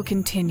adventure will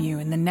continue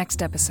in the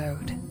next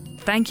episode.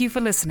 Thank you for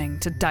listening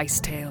to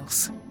Dice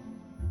Tales.